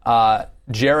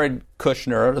 Jared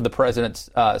Kushner, the president's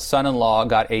son-in-law,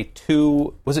 got a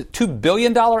 $2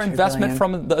 billion investment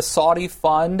from the Saudi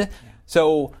fund. Yeah.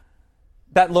 So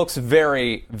that looks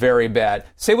very, very bad.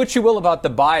 Say what you will about the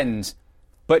Bidens,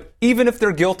 but even if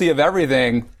they're guilty of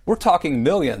everything, we're talking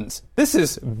millions. This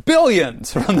is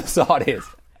billions from the Saudis.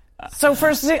 So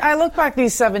first, I look back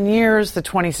these 7 years, the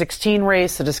 2016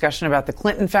 race, the discussion about the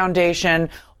Clinton Foundation,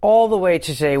 all the way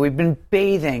to today. We've been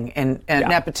bathing in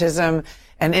nepotism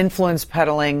and influence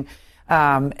peddling,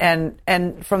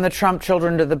 and from the Trump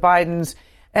children to the Bidens.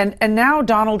 And now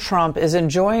Donald Trump is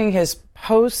enjoying his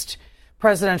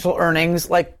post-presidential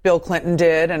earnings like Bill Clinton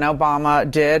did and Obama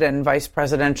did, and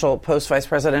post-vice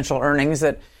presidential earnings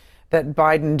that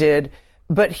Biden did.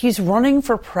 But he's running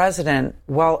for president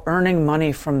while earning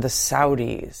money from the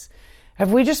Saudis.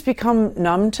 Have we just become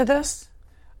numb to this?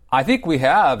 I think we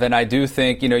have, and I do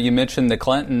think, you mentioned the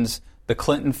Clintons, the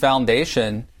Clinton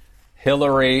Foundation.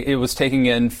 Hillary, it was taking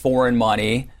in foreign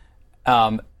money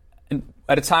at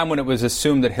a time when it was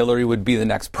assumed that Hillary would be the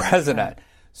next president.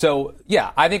 So,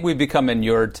 yeah, I think we've become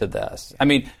inured to this. I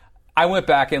mean, I went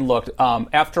back and looked.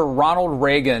 After Ronald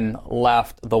Reagan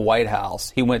left the White House,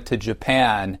 he went to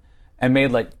Japan and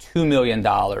made like $2 million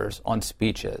on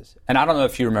speeches. And I don't know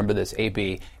if you remember this,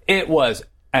 AB. It was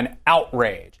an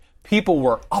outrage. People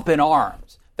were up in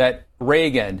arms that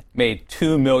Reagan made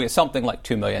something like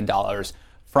 $2 million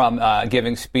from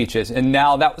giving speeches. And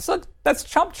now that's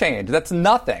chump change. That's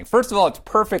nothing. First of all, it's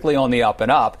perfectly on the up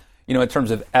and up, in terms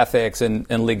of ethics and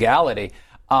legality.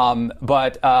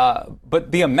 But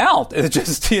the amount is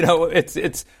just,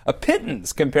 it's a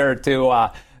pittance compared to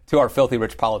our filthy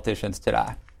rich politicians today.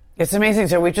 It's amazing.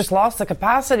 So we just lost the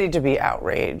capacity to be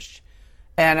outraged.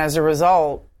 And as a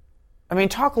result,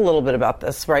 talk a little bit about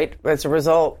this, right? As a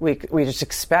result, we just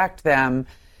expect them.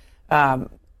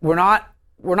 We're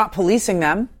not policing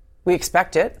them. We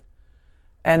expect it.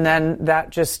 And then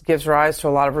that just gives rise to a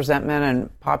lot of resentment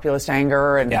and populist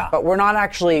anger. But we're not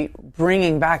actually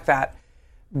bringing back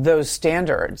those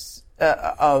standards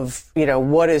of,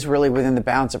 what is really within the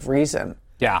bounds of reason.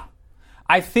 Yeah.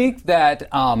 I think that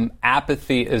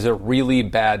apathy is a really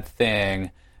bad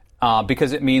thing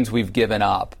because it means we've given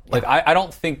up. Like, I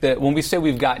don't think that when we say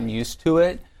we've gotten used to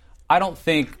it, I don't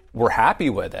think we're happy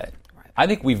with it. Right. I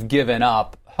think we've given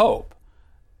up hope.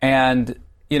 And,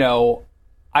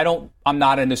 I'm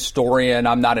not an historian.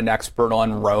 I'm not an expert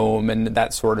on Rome and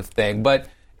that sort of thing. But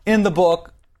in the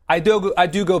book, I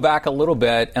do go back a little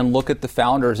bit and look at the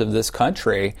founders of this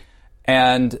country.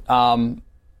 And,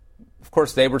 of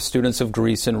course, they were students of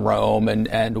Greece and Rome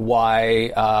and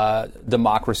why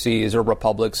democracies or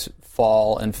republics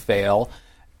fall and fail.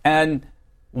 And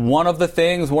one of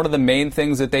the main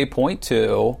things that they point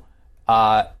to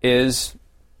is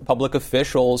public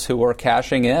officials who are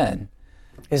cashing in.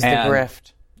 Is the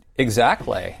grift.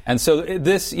 Exactly. And so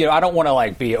this, I don't want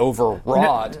to be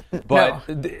overwrought, but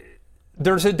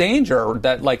there's a danger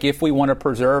that if we want to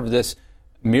preserve this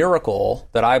miracle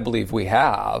that I believe we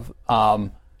have,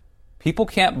 people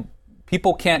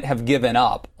can't have given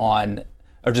up on,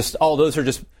 or just, those are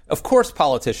just, of course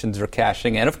politicians are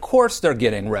cashing in. Of course they're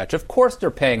getting rich. Of course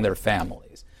they're paying their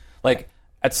families.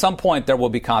 At some point there will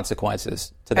be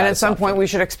consequences to that. And at some point we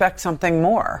should expect something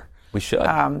more. We should.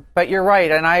 But you're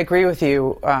right, and I agree with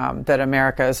you that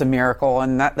America is a miracle,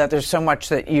 and that there's so much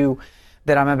that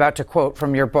I'm about to quote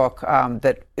from your book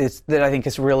that I think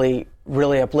is really,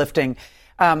 really uplifting.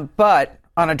 But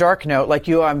on a dark note, like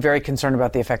you, I'm very concerned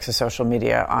about the effects of social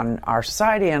media on our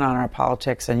society and on our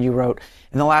politics. And you wrote,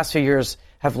 in the last few years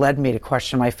have led me to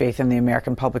question my faith in the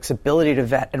American public's ability to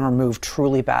vet and remove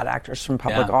truly bad actors from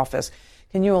public office.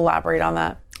 Can you elaborate on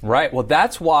that? Right. Well,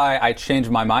 that's why I changed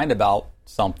my mind about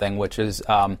something, which is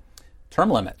term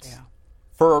limits. Yeah.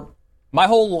 For my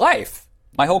whole life,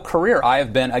 my whole career, I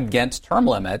have been against term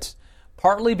limits,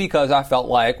 partly because I felt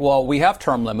like, well, we have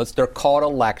term limits. They're called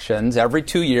elections. Every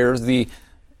 2 years, the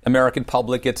American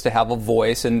public gets to have a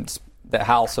voice in the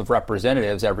House of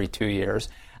Representatives every 2 years.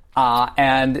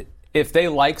 And if they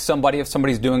like somebody, if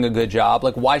somebody's doing a good job,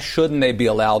 like, why shouldn't they be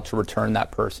allowed to return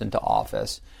that person to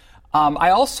office? I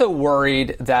also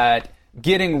worried that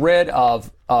getting rid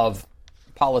of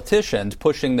politicians,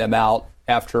 pushing them out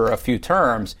after a few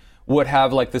terms, would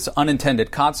have like this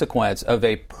unintended consequence of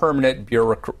a permanent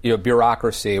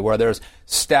bureaucracy where there's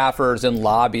staffers and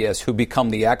lobbyists who become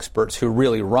the experts who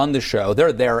really run the show.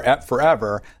 They're there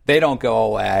forever. They don't go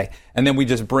away. And then we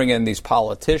just bring in these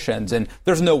politicians, and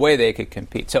there's no way they could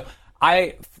compete. So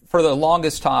for the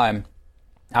longest time,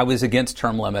 I was against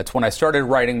term limits. When I started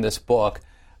writing this book,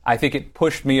 I think it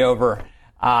pushed me over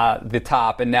the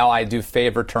top, and now I do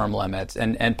favor term limits,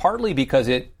 and partly because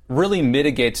it really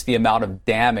mitigates the amount of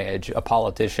damage a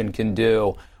politician can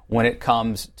do when it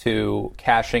comes to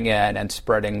cashing in and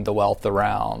spreading the wealth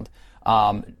around.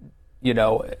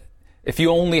 If you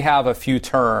only have a few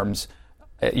terms,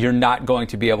 you're not going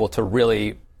to be able to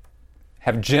really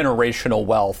have generational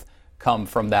wealth come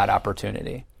from that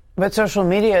opportunity. But social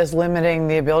media is limiting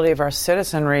the ability of our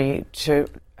citizenry to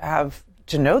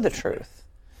know the truth.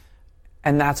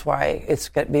 And that's why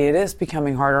it is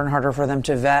becoming harder and harder for them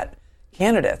to vet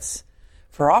candidates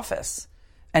for office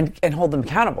and hold them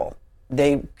accountable.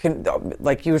 They can,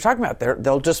 like you were talking about,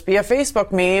 they'll just be a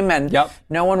Facebook meme, and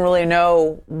no one really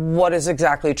know what is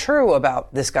exactly true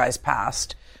about this guy's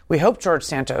past. We hope George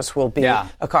Santos will be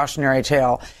a cautionary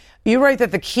tale. You write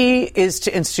that the key is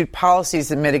to institute policies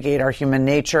that mitigate our human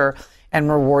nature and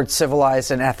reward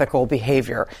civilized and ethical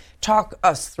behavior. Talk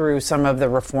us through some of the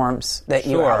reforms that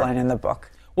you outline in the book.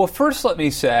 Well, first, let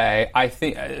me say, I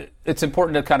think it's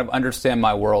important to kind of understand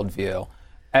my worldview.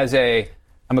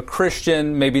 I'm a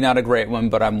Christian, maybe not a great one,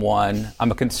 but I'm one.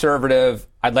 I'm a conservative.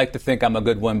 I'd like to think I'm a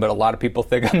good one, but a lot of people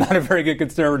think I'm not a very good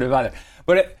conservative either.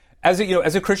 But as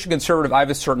a Christian conservative, I have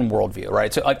a certain worldview,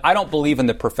 right? So, I don't believe in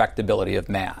the perfectibility of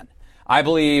man. I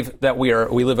believe that we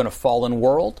live in a fallen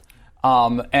world,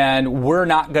 and we're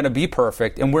not going to be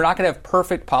perfect, and we're not going to have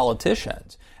perfect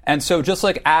politicians. And so, just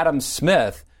like Adam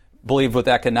Smith believed with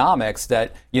economics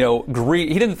that,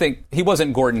 greed, he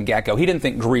wasn't Gordon Gekko. He didn't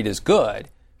think greed is good.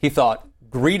 He thought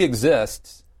greed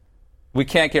exists. We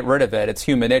can't get rid of it. It's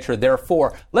human nature.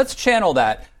 Therefore, let's channel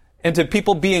that into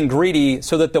people being greedy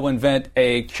so that they'll invent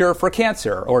a cure for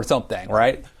cancer or something,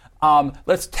 right?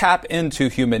 Let's tap into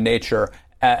human nature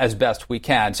as best we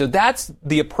can. So that's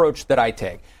the approach that I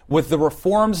take. With the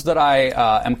reforms that I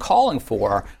am calling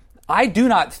for, I do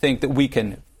not think that we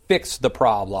can fix the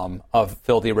problem of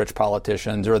filthy rich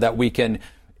politicians or that we can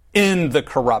end the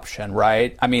corruption,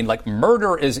 right? I mean, like,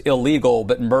 murder is illegal,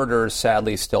 but murders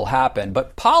sadly still happen.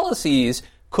 But policies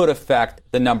could affect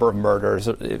the number of murders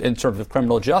in terms of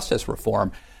criminal justice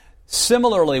reform.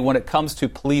 Similarly, when it comes to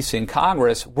policing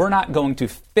Congress, we're not going to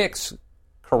fix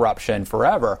corruption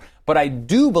forever. But I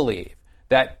do believe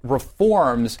that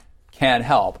reforms can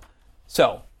help.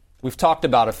 So we've talked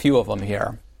about a few of them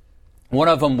here. One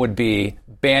of them would be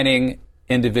banning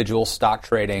individual stock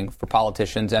trading for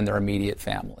politicians and their immediate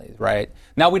families, right?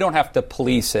 Now we don't have to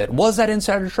police it. Was that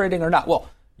insider trading or not? Well,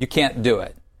 you can't do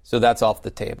it. So that's off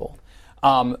the table.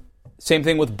 Same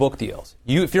thing with book deals.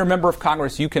 If you're a member of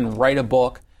Congress, you can write a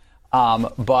book,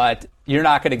 but you're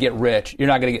not going to get rich. You're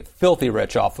not going to get filthy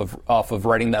rich off of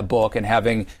writing that book and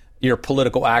having your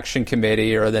political action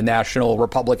committee or the National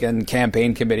Republican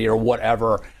Campaign Committee or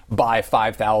whatever buy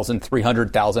 5,000,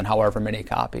 300,000, however many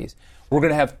copies. We're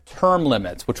going to have term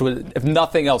limits, which would, if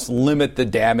nothing else, limit the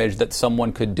damage that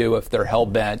someone could do if they're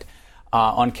hell-bent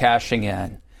on cashing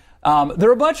in. There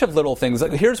are a bunch of little things.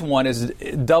 Here's one, is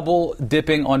double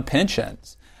dipping on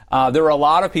pensions. There are a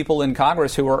lot of people in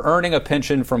Congress who are earning a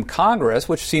pension from Congress,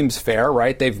 which seems fair,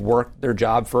 right? They've worked their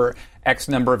job for X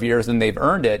number of years and they've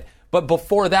earned it. But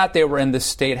before that, they were in the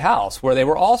state house where they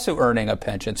were also earning a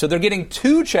pension. So they're getting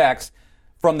two checks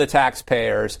from the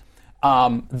taxpayers.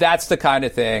 That's the kind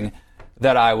of thing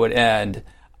that I would end.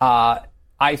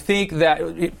 I think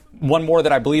that one more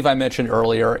that I believe I mentioned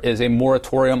earlier is a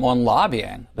moratorium on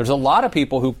lobbying. There's a lot of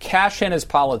people who cash in as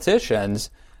politicians,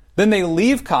 then they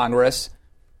leave Congress,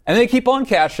 and they keep on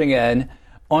cashing in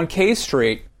on K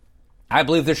Street. I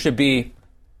believe there should be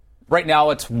Right now,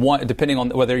 it's one, depending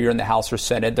on whether you're in the House or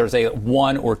Senate, there's a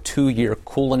 1 or 2 year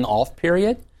cooling off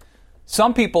period.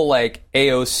 Some people like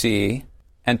AOC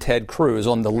and Ted Cruz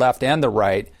on the left and the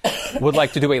right would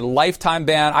like to do a lifetime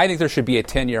ban. I think there should be a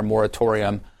 10-year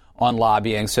moratorium on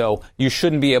lobbying. So you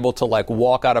shouldn't be able to like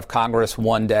walk out of Congress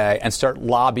one day and start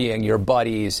lobbying your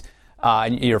buddies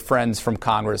and your friends from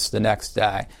Congress the next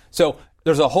day. So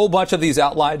there's a whole bunch of these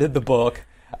outlined in the book.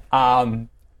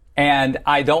 And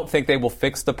I don't think they will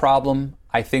fix the problem.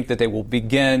 I think that they will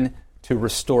begin to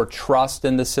restore trust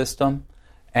in the system.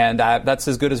 And that's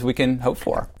as good as we can hope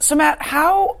for. So, Matt,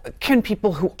 how can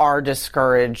people who are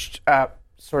discouraged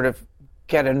sort of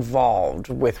get involved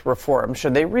with reform?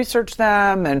 Should they research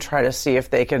them and try to see if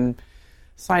they can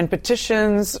sign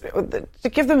petitions to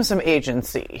give them some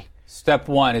agency? Step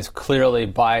one is clearly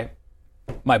buy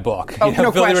my book. Oh,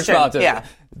 no question. Yeah.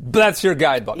 That's your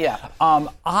guidebook. Yeah.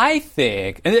 I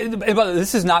think, and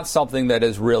this is not something that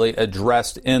is really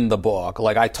addressed in the book.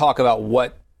 Like, I talk about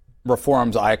what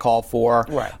reforms I call for.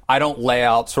 Right. I don't lay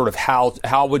out sort of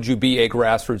how would you be a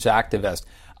grassroots activist.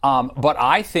 But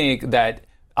I think that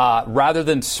rather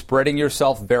than spreading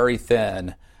yourself very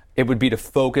thin, it would be to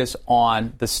focus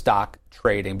on the stock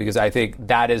trading, because I think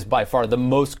that is by far the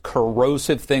most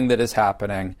corrosive thing that is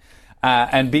happening.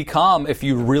 And become, if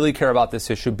you really care about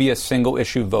this issue, be a single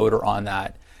issue voter on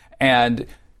that. And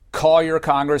call your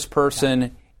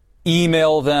congressperson,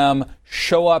 email them,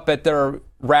 show up at their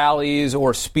rallies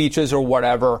or speeches or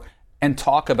whatever, and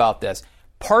talk about this.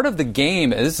 Part of the game,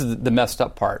 this is the messed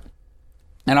up part,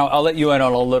 and I'll let you in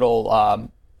on a little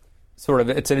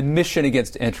it's an admission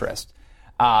against interest.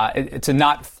 It's a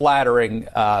not flattering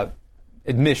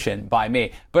admission by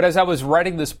me. But as I was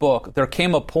writing this book, there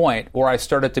came a point where I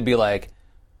started to be like,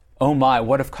 oh my,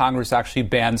 what if Congress actually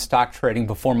bans stock trading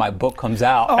before my book comes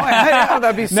out? Oh, I know,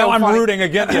 that'd be so Now I'm funny. rooting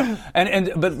against you.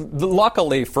 But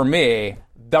luckily for me,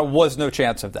 there was no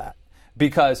chance of that.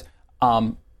 Because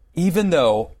even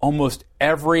though almost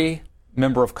every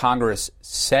member of Congress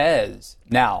says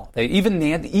now, even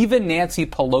Nancy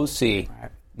Pelosi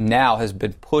now has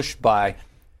been pushed by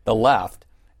the left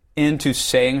into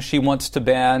saying she wants to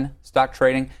ban stock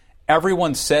trading.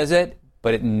 Everyone says it,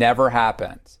 but it never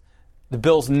happens. The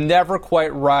bill's never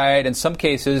quite right. In some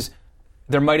cases,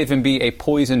 there might even be a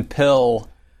poison pill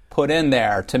put in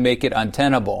there to make it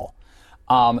untenable.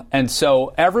 And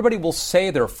so everybody will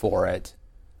say they're for it.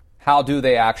 How do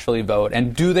they actually vote?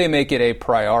 And do they make it a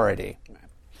priority?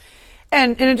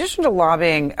 And in addition to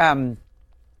lobbying,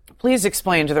 please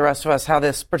explain to the rest of us how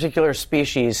this particular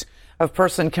species of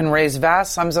person can raise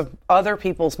vast sums of other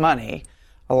people's money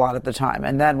a lot of the time.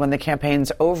 And then when the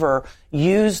campaign's over,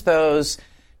 use those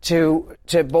to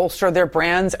bolster their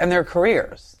brands and their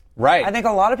careers. Right. I think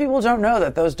a lot of people don't know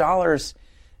that those dollars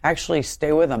actually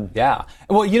stay with them. Yeah.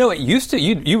 Well, it used to,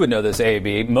 you would know this,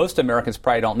 A.B. Most Americans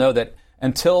probably don't know that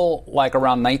until like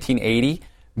around 1980,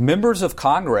 members of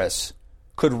Congress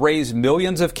could raise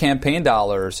millions of campaign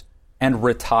dollars and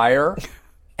retire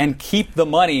and keep the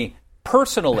money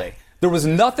personally. There was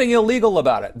nothing illegal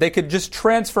about it. They could just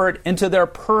transfer it into their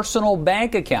personal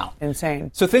bank account. Insane.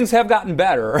 So things have gotten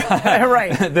better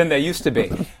right. than they used to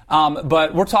be.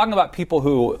 But we're talking about people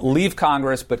who leave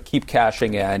Congress but keep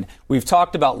cashing in. We've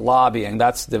talked about lobbying.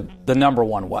 That's the number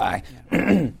one way.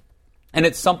 And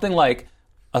it's something like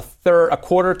a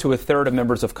quarter to a third of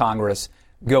members of Congress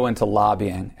go into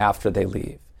lobbying after they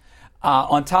leave.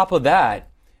 On top of that,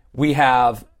 we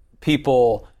have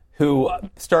people who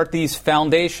start these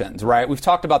foundations, right? We've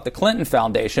talked about the Clinton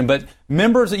Foundation, but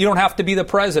members, you don't have to be the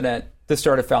president to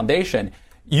start a foundation.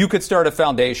 You could start a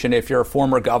foundation if you're a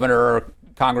former governor or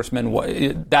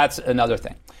congressman. That's another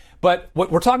thing. But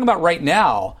what we're talking about right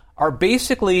now are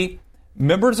basically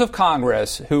members of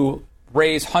Congress who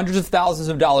raise hundreds of thousands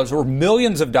of dollars or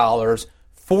millions of dollars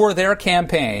for their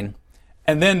campaign,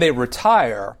 and then they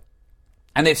retire,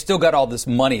 and they've still got all this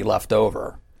money left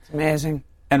over. It's amazing.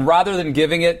 And rather than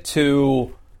giving it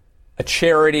to a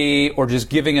charity or just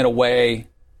giving it away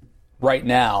right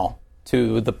now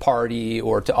to the party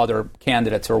or to other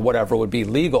candidates or whatever would be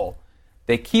legal,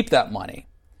 they keep that money.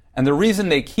 And the reason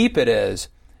they keep it is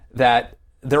that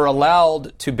they're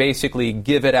allowed to basically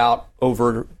give it out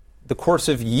over the course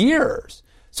of years.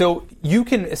 So you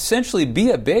can essentially be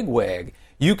a bigwig.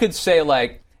 You could say,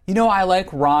 like, I like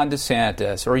Ron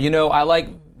DeSantis, or, I like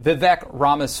Vivek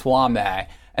Ramaswamy.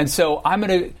 And so I'm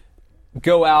going to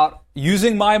go out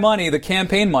using my money, the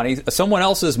campaign money, someone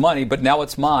else's money, but now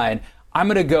it's mine. I'm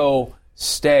going to go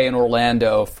stay in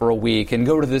Orlando for a week and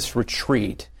go to this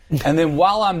retreat. And then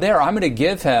while I'm there, I'm going to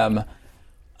give him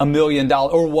 $1 million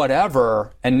or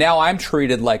whatever. And now I'm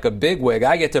treated like a bigwig.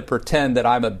 I get to pretend that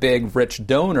I'm a big, rich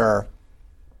donor.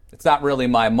 it's not really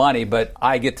my money, but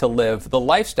I get to live the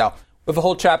lifestyle. We have a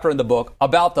whole chapter in the book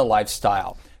about the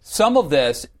lifestyle. Some of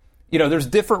this, there's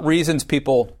different reasons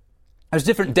there's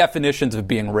different definitions of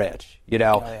being rich.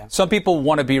 Some people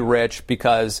want to be rich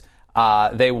because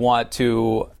they want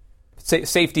to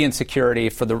safety and security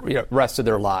for the rest of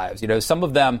their lives. Some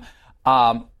of them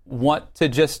want to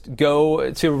just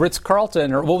go to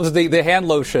Ritz-Carlton, or what was the hand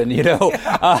lotion,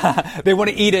 They want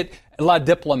to eat at La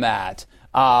Diplomat,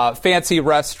 fancy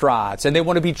restaurants, and they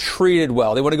want to be treated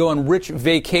well. They want to go on rich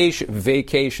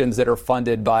vacations that are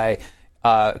funded by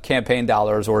campaign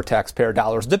dollars or taxpayer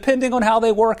dollars, depending on how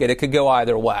they work it. It could go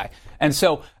either way. And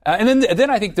so, and then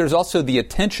I think there's also the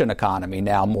attention economy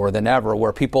now more than ever,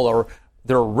 where people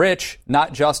they're rich,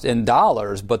 not just in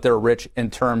dollars, but they're rich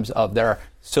in terms of their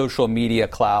social media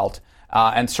clout.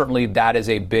 And certainly that is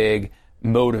a big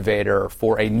motivator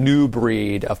for a new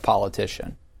breed of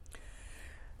politician.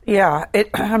 Yeah,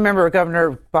 I remember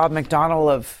Governor Bob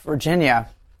McDonnell of Virginia.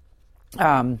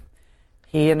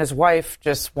 He and his wife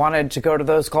just wanted to go to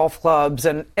those golf clubs.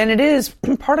 And it is,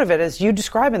 part of it, as you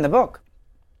describe in the book,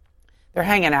 they're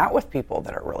hanging out with people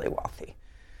that are really wealthy.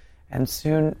 And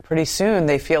pretty soon,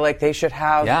 they feel like they should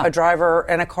have a driver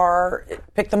and a car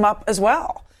pick them up as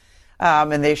well.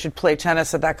 And they should play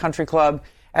tennis at that country club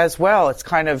as well. It's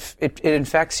kind of, it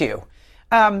infects you.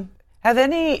 Have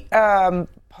any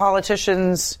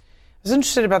politicians, I was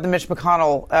interested about the Mitch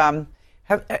McConnell,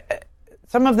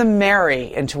 some of them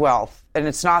marry into wealth. And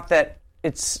it's not that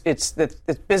it's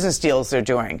the business deals they're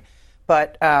doing,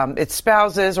 but it's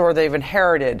spouses or they've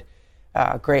inherited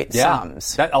great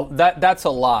sums. That's a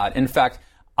lot. In fact,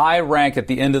 I rank at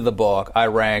the end of the book, I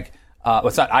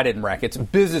didn't rank, it's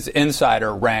Business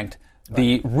Insider ranked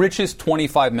the richest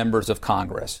 25 members of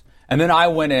Congress. And then I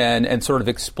went in and sort of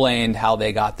explained how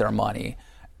they got their money.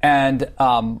 And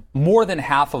more than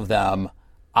half of them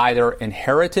either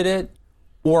inherited it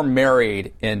or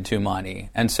married into money.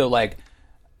 And so,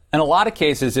 in a lot of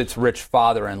cases, it's rich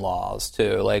father-in-laws,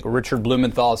 too. Like Richard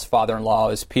Blumenthal's father-in-law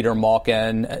is Peter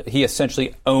Malkin. He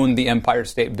essentially owned the Empire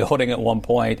State Building at one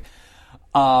point.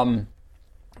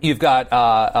 You've got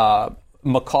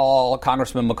McCall,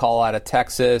 Congressman McCall out of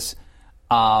Texas.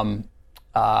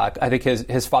 I think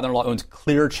his father-in-law owns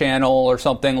Clear Channel or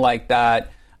something like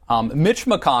that. Mitch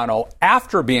McConnell,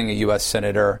 after being a U.S.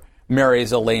 Senator,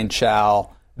 marries Elaine Chao.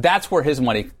 That's where his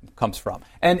money comes from.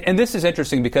 And this is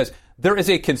interesting because there is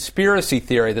a conspiracy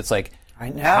theory that's like,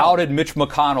 how did Mitch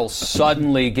McConnell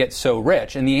suddenly get so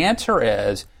rich? And the answer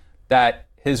is that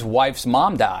his wife's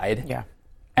mom died,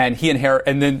 and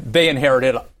then they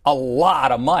inherited a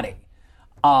lot of money.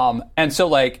 And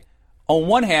so, on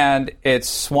one hand, it's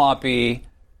swampy.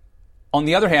 On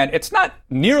the other hand, it's not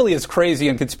nearly as crazy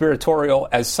and conspiratorial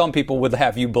as some people would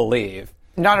have you believe.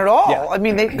 Not at all. Yeah. I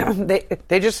mean,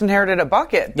 they just inherited a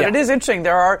bucket. But it is interesting.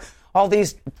 There are all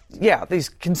these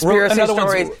conspiracy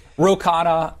stories. Ro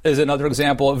Khanna is another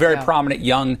example. A very prominent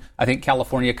young, I think,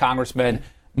 California congressman.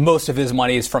 Most of his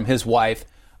money is from his wife.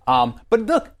 But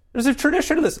look, there's a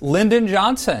tradition of this. Lyndon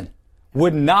Johnson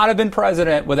would not have been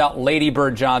president without Lady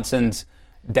Bird Johnson's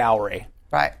dowry.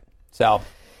 Right. So.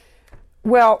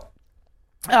 Well,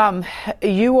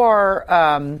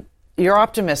 you're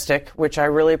optimistic, which I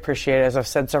really appreciate, as I've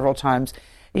said several times.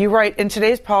 You write, in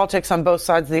today's politics on both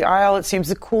sides of the aisle, it seems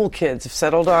the cool kids have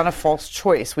settled on a false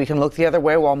choice. We can look the other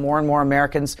way while more and more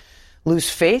Americans lose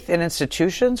faith in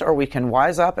institutions, or we can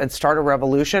wise up and start a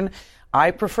revolution.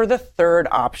 I prefer the third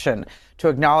option, to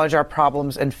acknowledge our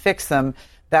problems and fix them.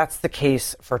 That's the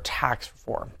case for tax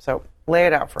reform. So lay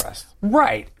it out for us.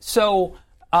 Right. So,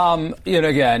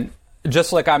 again,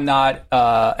 just like I'm not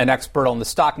an expert on the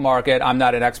stock market, I'm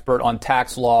not an expert on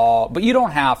tax law, but you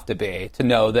don't have to be to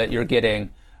know that you're getting,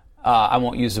 I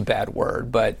won't use a bad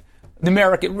word, but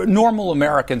normal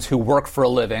Americans who work for a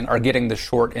living are getting the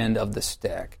short end of the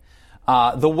stick.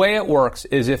 The way it works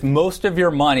is if most of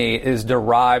your money is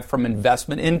derived from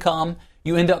investment income,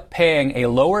 you end up paying a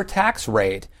lower tax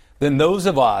rate than those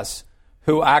of us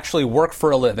who actually work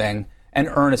for a living and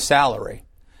earn a salary.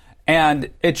 And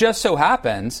it just so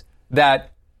happens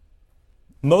that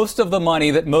most of the money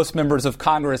that most members of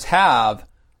Congress have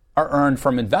are earned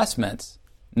from investments,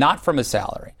 not from a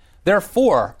salary.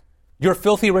 Therefore, your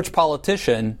filthy rich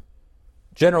politician,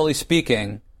 generally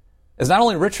speaking, is not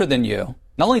only richer than you,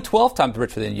 not only 12 times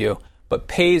richer than you, but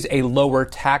pays a lower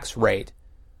tax rate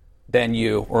than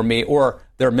you or me or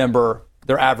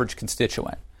their average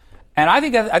constituent. And I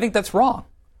think that's wrong.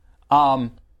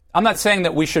 I'm not saying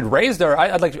that we should raise their.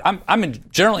 I'm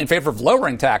generally in favor of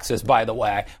lowering taxes, by the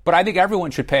way, but I think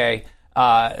everyone should pay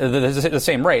the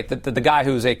same rate. That the guy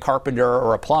who's a carpenter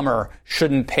or a plumber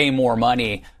shouldn't pay more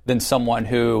money than someone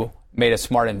who made a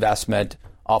smart investment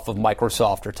off of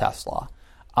Microsoft or Tesla.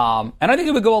 And I think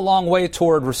it would go a long way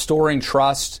toward restoring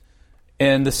trust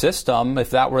in the system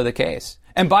if that were the case.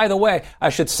 And by the way, I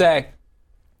should say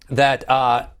that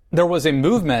there was a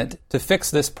movement to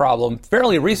fix this problem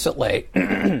fairly recently,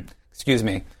 excuse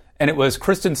me, and it was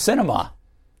Kyrsten Sinema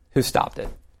who stopped it.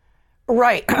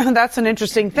 Right. That's an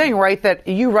interesting thing, right? That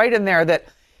you write in there that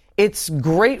it's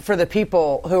great for the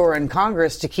people who are in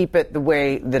Congress to keep it the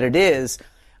way that it is,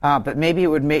 but maybe it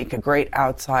would make a great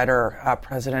outsider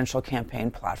presidential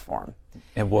campaign platform.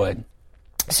 It would.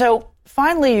 So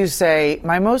finally, you say,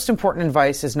 my most important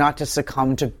advice is not to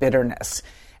succumb to bitterness.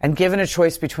 And given a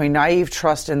choice between naive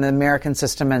trust in the American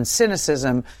system and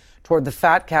cynicism toward the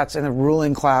fat cats in the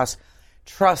ruling class,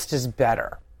 trust is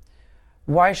better.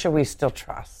 Why should we still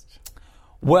trust?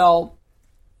 Well,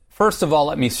 first of all,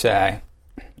 let me say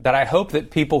that I hope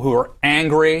that people who are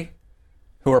angry,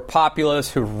 who are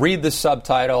populist, who read the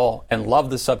subtitle and love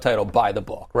the subtitle buy the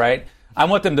book, right? I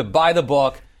want them to buy the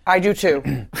book. I do too.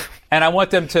 And I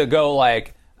want them to go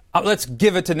like, let's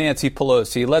give it to Nancy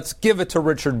Pelosi. Let's give it to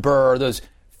Richard Burr, those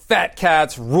fat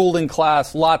cats, ruling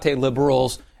class, latte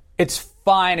liberals. It's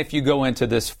fine if you go into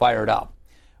this fired up.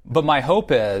 But my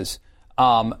hope is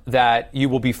that you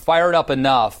will be fired up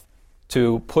enough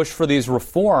to push for these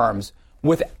reforms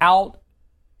without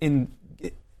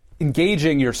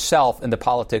engaging yourself in the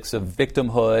politics of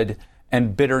victimhood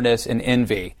and bitterness and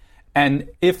envy. And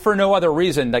if for no other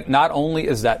reason, like not only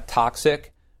is that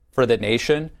toxic for the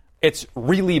nation, it's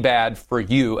really bad for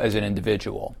you as an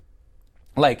individual.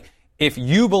 Like, if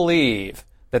you believe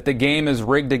that the game is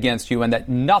rigged against you and that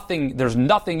there's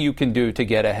nothing you can do to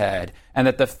get ahead, and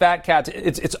that the fat cats,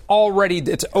 it's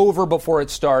over before it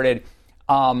started,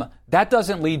 that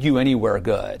doesn't lead you anywhere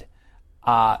good.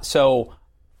 So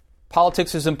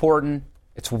politics is important.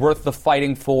 It's worth the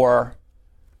fighting for.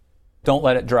 Don't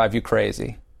let it drive you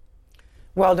crazy.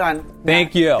 Well done.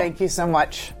 Thank you. Thank you so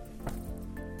much.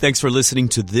 Thanks for listening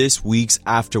to this week's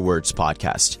Afterwards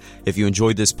podcast. If you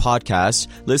enjoyed this podcast,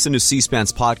 listen to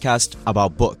C-SPAN's podcast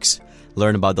about books.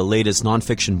 Learn about the latest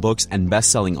nonfiction books and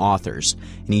best-selling authors.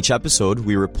 In each episode,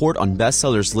 we report on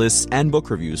bestsellers lists and book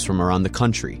reviews from around the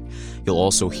country. You'll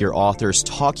also hear authors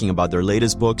talking about their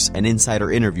latest books and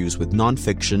insider interviews with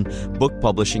nonfiction book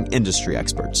publishing industry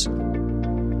experts.